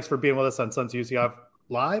Finals. Thanks for being with us on Sons of UCF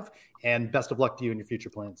Live, and best of luck to you in your future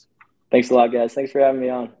plans. Thanks a lot, guys. Thanks for having me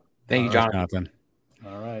on. Thank you, Jonathan.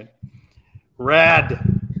 All right. Rad.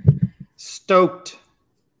 Stoked.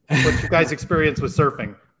 What's your guys' experience with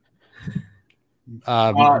surfing?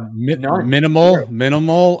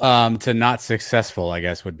 Minimal to not successful, I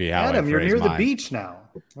guess would be how Adam, you're near mine. the beach now,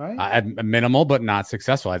 right? Minimal, but not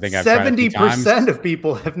successful. I think 70% of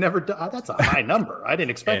people have never done. That's a high number. I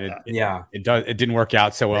didn't expect that. It didn't work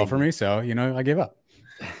out so well for me, so I gave up.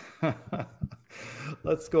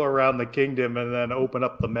 Let's go around the kingdom and then open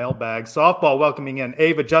up the mailbag. Softball welcoming in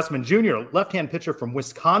Ava Justman Jr., left-hand pitcher from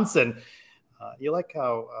Wisconsin. You like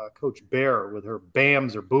how Coach Bear, with her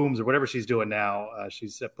BAMs or booms or whatever she's doing now,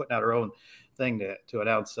 she's putting out her own thing to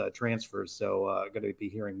announce transfers. So going to be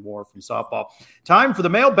hearing more from softball. Time for the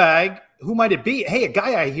mailbag. Who might it be? Hey, a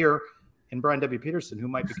guy I hear in Brian W. Peterson who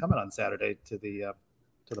might be coming on Saturday to the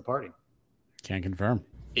party. Can't confirm.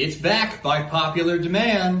 It's back by popular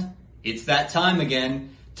demand. It's that time again.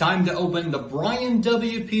 Time to open the Brian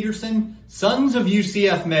W. Peterson Sons of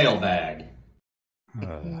UCF mailbag.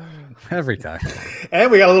 Every time. And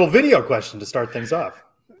we got a little video question to start things off.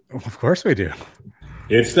 Of course we do.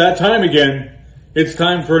 It's that time again. It's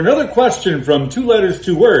time for another question from 2 letters,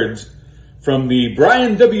 2 words from the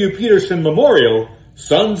Brian W. Peterson Memorial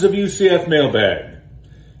Sons of UCF mailbag.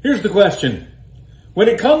 Here's the question. When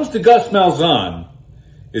it comes to Gus Malzahn,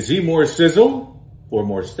 is he more sizzle or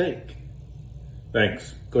more steak?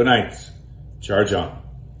 Thanks. Good nights. Charge on.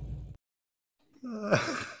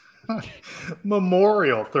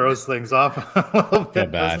 Memorial throws things off a little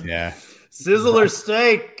bit. Bad, yeah. Sizzle or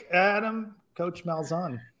steak, Adam, Coach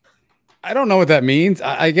Malzahn. I don't know what that means.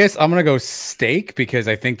 I guess I'm going to go steak because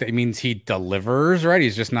I think that means he delivers, right?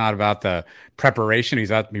 He's just not about the preparation.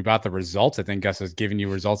 He's about the results. I think Gus has given you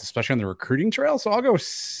results, especially on the recruiting trail. So I'll go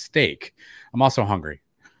steak. I'm also hungry.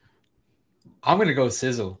 I'm going to go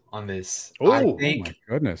sizzle on this. Oh, my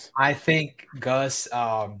goodness. I think Gus,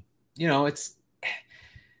 I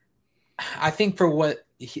think for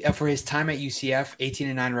his time at UCF,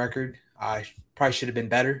 18-9 record, probably should have been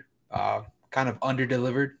better. Kind of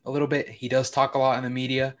under-delivered a little bit. He does talk a lot in the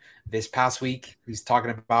media. This past week, he's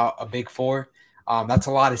talking about a Big Four. That's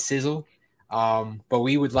a lot of sizzle. But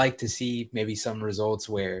we would like to see maybe some results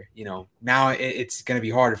where, now it's going to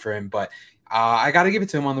be harder for him. But I got to give it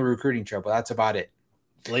to him on the recruiting trail, but that's about it.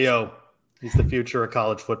 Leo, he's the future of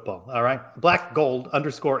college football. All right.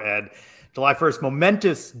 Black_Gold_Ed. July 1st,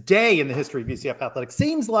 momentous day in the history of UCF athletics.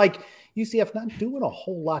 Seems like UCF not doing a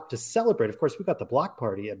whole lot to celebrate. Of course, we've got the block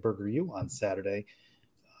party at Burger U on Saturday.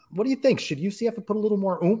 What do you think? Should UCF have put a little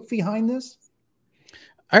more oomph behind this?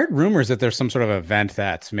 I heard rumors that there's some sort of event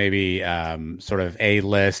that's maybe sort of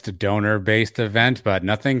A-list donor-based event, but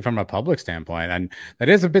nothing from a public standpoint. And that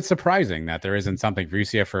is a bit surprising that there isn't something for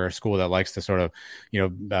UCF, for a school that likes to sort of,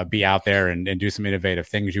 be out there and do some innovative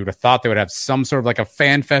things. You would have thought they would have some sort of like a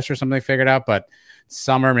fan fest or something figured out, but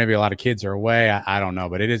summer, maybe a lot of kids are away. I don't know,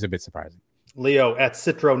 but it is a bit surprising. Leo, at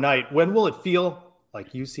Citro Night, when will it feel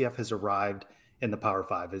like UCF has arrived in the Power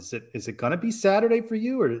Five? Is it going to be Saturday for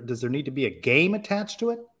you, or does there need to be a game attached to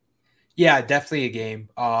it? Yeah, definitely a game.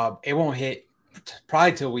 It won't hit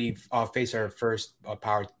probably till we face our first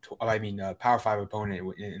Power 5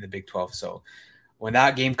 opponent in the Big 12. So when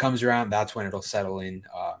that game comes around, that's when it'll settle in.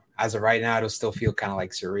 As of right now, it'll still feel kind of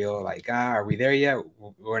like surreal. Like, are we there yet?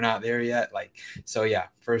 We're not there yet. So yeah,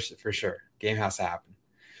 for sure, game has to happen.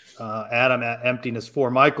 Adam at Emptiness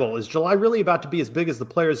 4. Michael, is July really about to be as big as the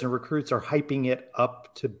players and recruits are hyping it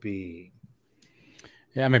up to be?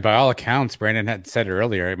 Yeah, I mean, by all accounts, Brandon had said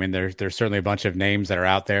earlier, I mean, there's certainly a bunch of names that are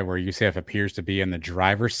out there where UCF appears to be in the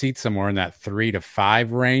driver's seat, somewhere in that 3 to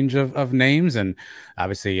 5 range of names. And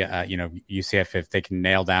obviously, UCF, if they can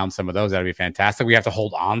nail down some of those, that'd be fantastic. We have to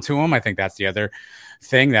hold on to them. I think that's the other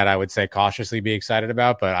thing that I would say cautiously be excited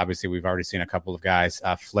about. But obviously, we've already seen a couple of guys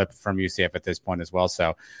flip from UCF at this point as well.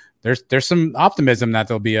 So there's some optimism that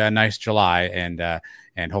there'll be a nice July, and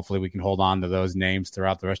hopefully we can hold on to those names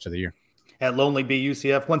throughout the rest of the year. At Lonely Bee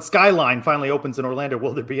UCF, when Skyline finally opens in Orlando,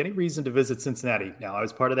 will there be any reason to visit Cincinnati? Now, I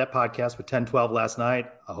was part of that podcast with 1012 last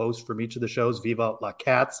night, a host from each of the shows, Viva La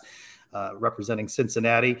Cats, representing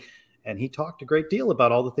Cincinnati. And he talked a great deal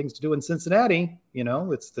about all the things to do in Cincinnati.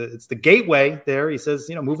 It's the gateway there. He says,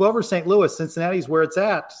 move over St. Louis. Cincinnati's where it's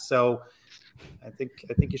at. So I think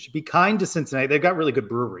you should be kind to Cincinnati. They've got really good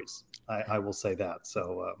breweries. I will say that.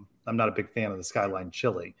 So I'm not a big fan of the Skyline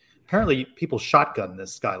chili. Apparently, people shotgun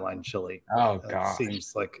this Skyline chili. Oh, God.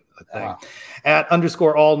 Seems like a thing. Wow. At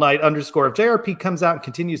 _all-night_, if JRP comes out and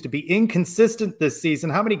continues to be inconsistent this season,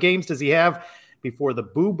 how many games does he have before the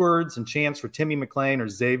Boo Birds and chance for Timmy McClain or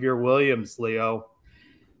Xavier Williams, Leo?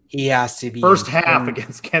 He has to be. First half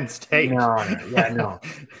against Kent State. No.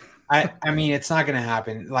 I mean, it's not going to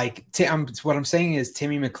happen. Like, what I'm saying is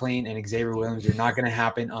Timmy McClain and Xavier Williams are not going to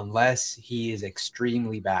happen unless he is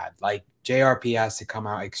extremely bad. Like, JRP has to come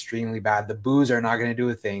out extremely bad. The boos are not going to do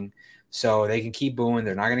a thing, so they can keep booing.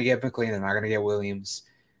 They're not going to get McClain. They're not going to get Williams.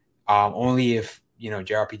 Only if,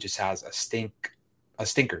 JRP just has a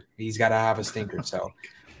stinker. He's got to have a stinker. So,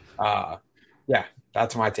 yeah,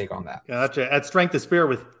 that's my take on that. Gotcha. At Strength of Spirit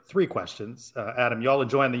with 3 questions. Adam, y'all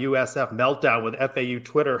enjoying the USF meltdown with FAU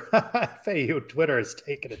Twitter? FAU Twitter has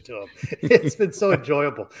taken it to them. It's been so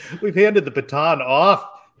enjoyable. We've handed the baton off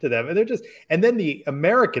to them, and then the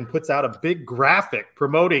American puts out a big graphic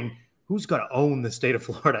promoting who's going to own the state of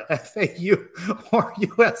Florida, FAU or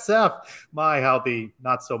USF. My, how the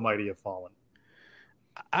not so mighty have fallen.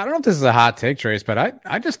 I don't know if this is a hot take, Trace, but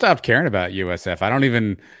I just stopped caring about USF. I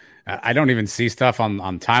don't even see stuff on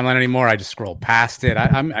timeline anymore. I just scroll past it. I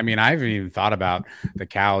haven't even thought about the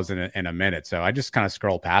Cows in a minute. So I just kind of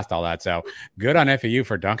scroll past all that. So good on FAU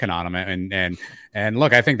for dunking on them. And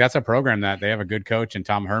look, I think that's a program that they have a good coach in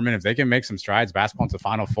Tom Herman. If they can make some strides basketball into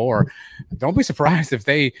Final Four, don't be surprised if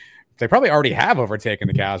they probably already have overtaken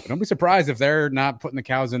the Cows, but don't be surprised if they're not putting the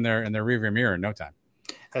Cows in their rearview mirror in no time.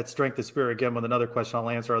 At Strength of Spirit again with another question I'll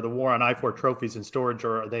answer. Are the War on I-4 trophies in storage,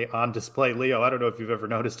 or are they on display? Leo, I don't know if you've ever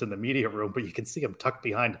noticed in the media room, but you can see them tucked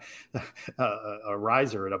behind a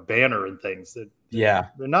riser and a banner and things. Yeah.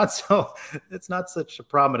 They're not so – it's not such a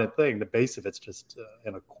prominent thing. The base of it's just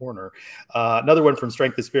in a corner. Another one from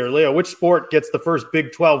Strength of Spirit. Leo, which sport gets the first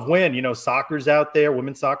Big 12 win? Soccer's out there.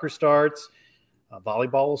 Women's soccer starts.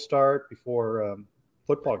 Volleyball will start before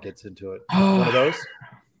football gets into it. One of those?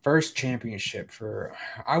 First championship for,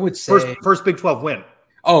 I would say first Big 12 win.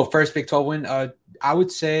 Oh, first Big 12 win. I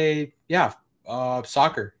would say,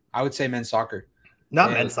 soccer. I would say men's soccer. Not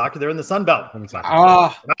men's soccer. They're in the Sun Belt. Come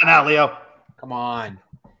on now, Leo. Come on.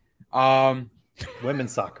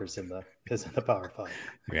 Women's soccer's in the Power 5.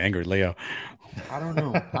 You're angry, Leo. I don't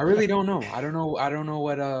know. I really don't know. I don't know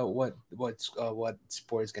what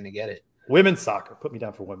sport is going to get it. Women's soccer. Put me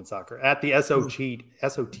down for women's soccer. At the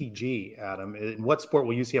SOTG, Adam, in what sport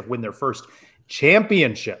will UCF win their first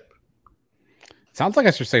championship? Sounds like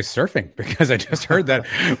I should say surfing, because I just heard that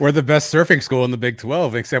we're the best surfing school in the Big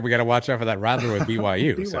 12, except we got to watch out for that rivalry with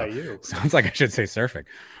BYU. So sounds like I should say surfing.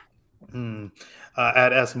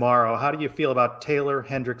 At S. Morrow, how do you feel about Taylor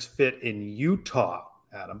Hendricks' fit in Utah,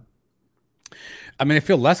 Adam? I mean, I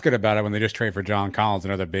feel less good about it when they just trade for John Collins,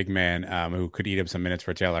 another big man who could eat up some minutes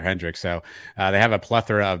for Taylor Hendricks. So they have a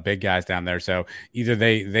plethora of big guys down there. So either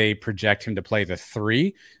they project him to play the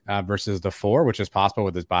 3 versus the 4, which is possible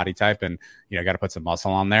with his body type, and got to put some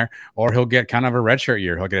muscle on there, or he'll get kind of a redshirt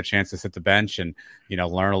year. He'll get a chance to sit the bench and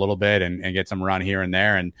learn a little bit and get some run here and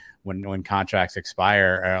there. And when contracts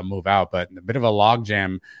expire, move out. But a bit of a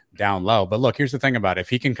logjam down low. But look, here's the thing about it. If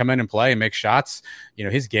he can come in and play and make shots,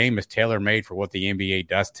 his game is tailor-made for what the NBA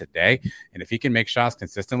does today. And if he can make shots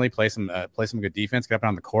consistently, play some good defense, get up and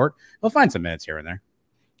on the court, he'll find some minutes here and there.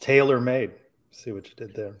 Tailor-made. See what you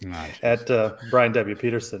did there. At Brian W.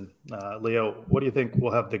 Peterson. Leo, what do you think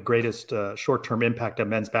will have the greatest short-term impact on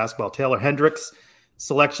men's basketball? Taylor Hendricks'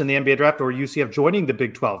 selection in the NBA draft, or UCF joining the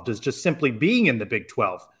Big 12? Does just simply being in the Big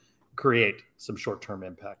 12 create some short-term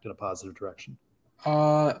impact in a positive direction?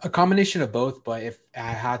 A combination of both, but if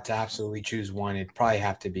I had to absolutely choose one, it'd probably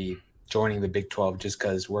have to be joining the Big 12, just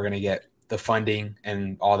because we're going to get the funding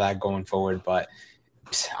and all that going forward. But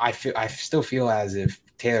I still feel as if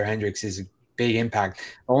Taylor Hendricks is a big impact.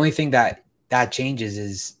 The only thing that changes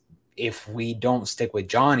is if we don't stick with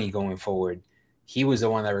Johnny going forward. He was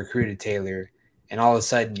the one that recruited Taylor, and all of a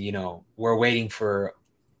sudden, we're waiting for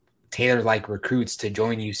Taylor-like recruits to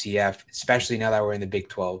join UCF, especially now that we're in the Big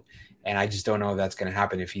 12. And I just don't know if that's going to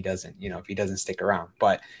happen if he doesn't stick around.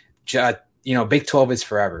 But, Big 12 is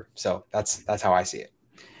forever. So that's how I see it.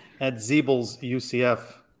 At Zeebel's UCF,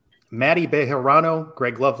 Maddie Bejarano,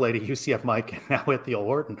 Greg Lovelady, UCF Mike, and now Ithiel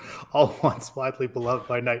Horton, all once widely beloved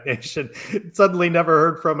by Night Nation, suddenly never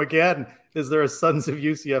heard from again. Is there a Sons of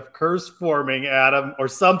UCF curse forming, Adam, or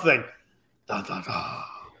something? Dun, dun, dun.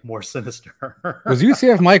 More sinister. Was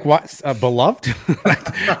UCF Mike beloved?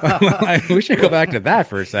 We should go back to that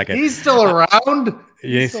for a second. He's still around.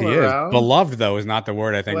 Yes, he is. Beloved, though, is not the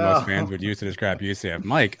word I think most fans would use to describe UCF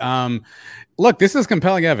Mike. Look, this is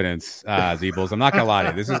compelling evidence, Zeebles. I'm not gonna lie to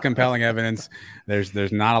you. This is compelling evidence.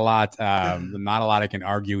 There's not a lot I can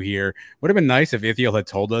argue here. Would have been nice if Ithiel had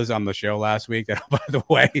told us on the show last week that, by the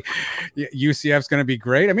way, UCF's going to be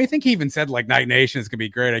great. I mean, I think he even said like Night Nation is going to be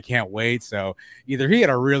great. I can't wait. So either he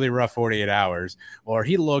had a really rough 48 hours, or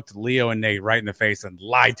he looked Leo and Nate right in the face and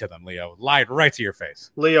lied to them. Leo lied right to your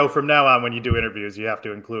face. Leo, from now on, when you do interviews, you have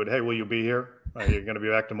to include, "Hey, will you be here? Are you going to be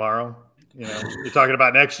back tomorrow?" You know, you're talking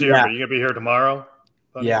about next year, but are you going to be here tomorrow?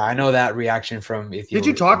 Yeah, I know that reaction from Ithiel. Did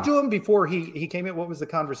you talk to him before he came in? What was the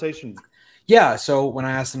conversation? Yeah, so when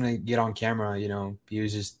I asked him to get on camera, he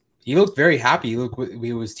looked very happy. He looked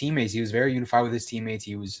with his teammates. He was very unified with his teammates.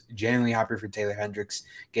 He was genuinely happy for Taylor Hendricks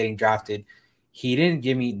getting drafted. He didn't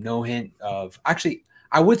give me no hint of – actually,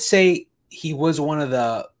 I would say he was one of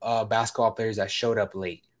the basketball players that showed up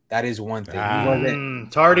late. That is one thing.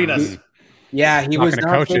 Tardiness. He was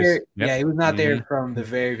not there. Yep. Yeah, he was not there from the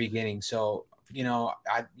very beginning. So,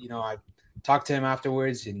 I talked to him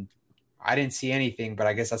afterwards, and I didn't see anything, but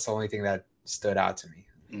I guess that's the only thing that stood out to me.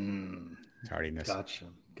 Tardiness.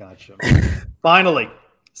 Gotcha. Finally,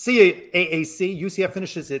 CAAC, UCF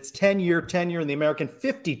finishes its 10-year tenure in the American,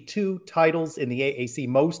 52 titles in the AAC,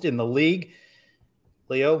 most in the league.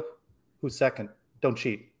 Leo, who's second? Don't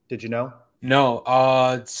cheat. Did you know? No.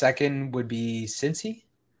 Second would be Cincy.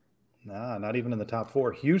 Nah, not even in the top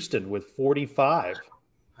four. Houston with 45.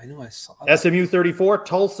 I know I saw that. SMU 34,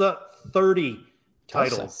 Tulsa 30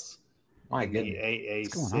 titles. My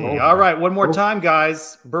goodness. The AAC. All right, one more time,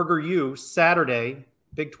 guys. Burger U, Saturday,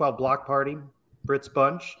 Big 12 block party, Brits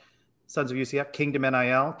Bunch, Sons of UCF, Kingdom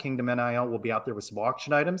NIL. Kingdom NIL will be out there with some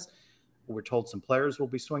auction items. We're told some players will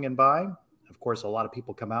be swinging by. Of course, a lot of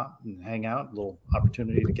people come out and hang out, a little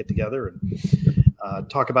opportunity to get together and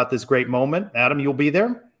talk about this great moment. Adam, you'll be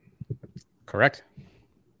there? Correct.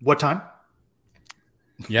 What time?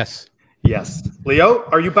 Yes. Yes. Leo,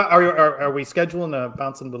 are we scheduling a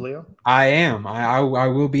bouncing with Leo? I am. I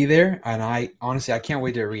will be there, and I honestly can't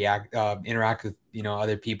wait to interact with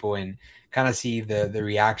other people and kind of see the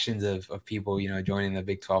reactions of people joining the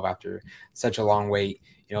Big 12 after such a long wait.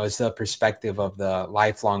 It's the perspective of the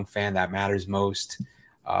lifelong fan that matters most.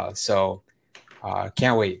 So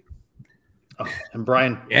can't wait. Oh, and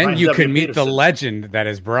Brian you W. can meet Peterson. the legend that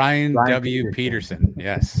is Brian W. Peterson.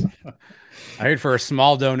 Yes. I heard for a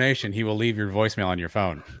small donation, he will leave your voicemail on your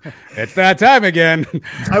phone. It's that time again.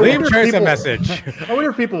 Leave Trace a message. I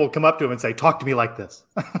wonder if people will come up to him and say, "Talk to me like this."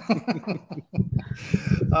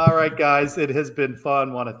 All right, guys. It has been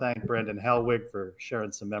fun. Want to thank Brendan Helwig for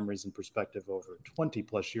sharing some memories and perspective over 20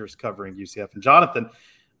 plus years covering UCF. And Jonathan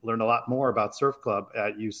learned a lot more about Surf Club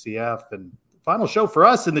at UCF. And final show for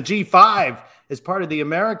us in the G5 is part of the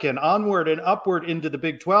American, onward and upward into the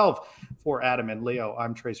Big 12. For Adam and Leo,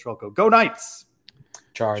 I'm Trace Strelko. Go Knights!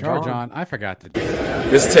 Charge on. I forgot to do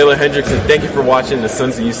that. This is Taylor Hendricks, and thank you for watching the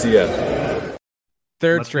Sons of UCF.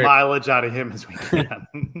 Third straight mileage out of him as we can.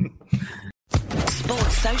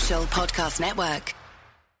 Sports Social Podcast Network.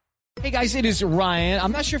 Hey guys, it is Ryan.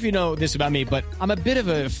 I'm not sure if you know this about me, but I'm a bit of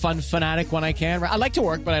a fun fanatic when I can. I like to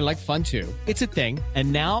work, but I like fun too. It's a thing.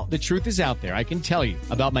 And now the truth is out there. I can tell you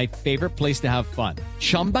about my favorite place to have fun.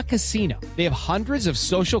 Chumba Casino. They have hundreds of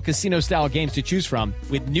social casino style games to choose from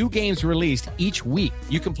with new games released each week.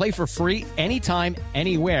 You can play for free anytime,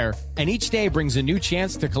 anywhere. And each day brings a new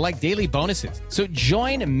chance to collect daily bonuses. So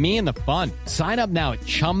join me in the fun. Sign up now at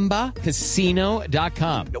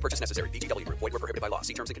ChumbaCasino.com. No purchase necessary. VGW Group. Void where prohibited by law.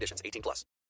 See terms and conditions. 18+.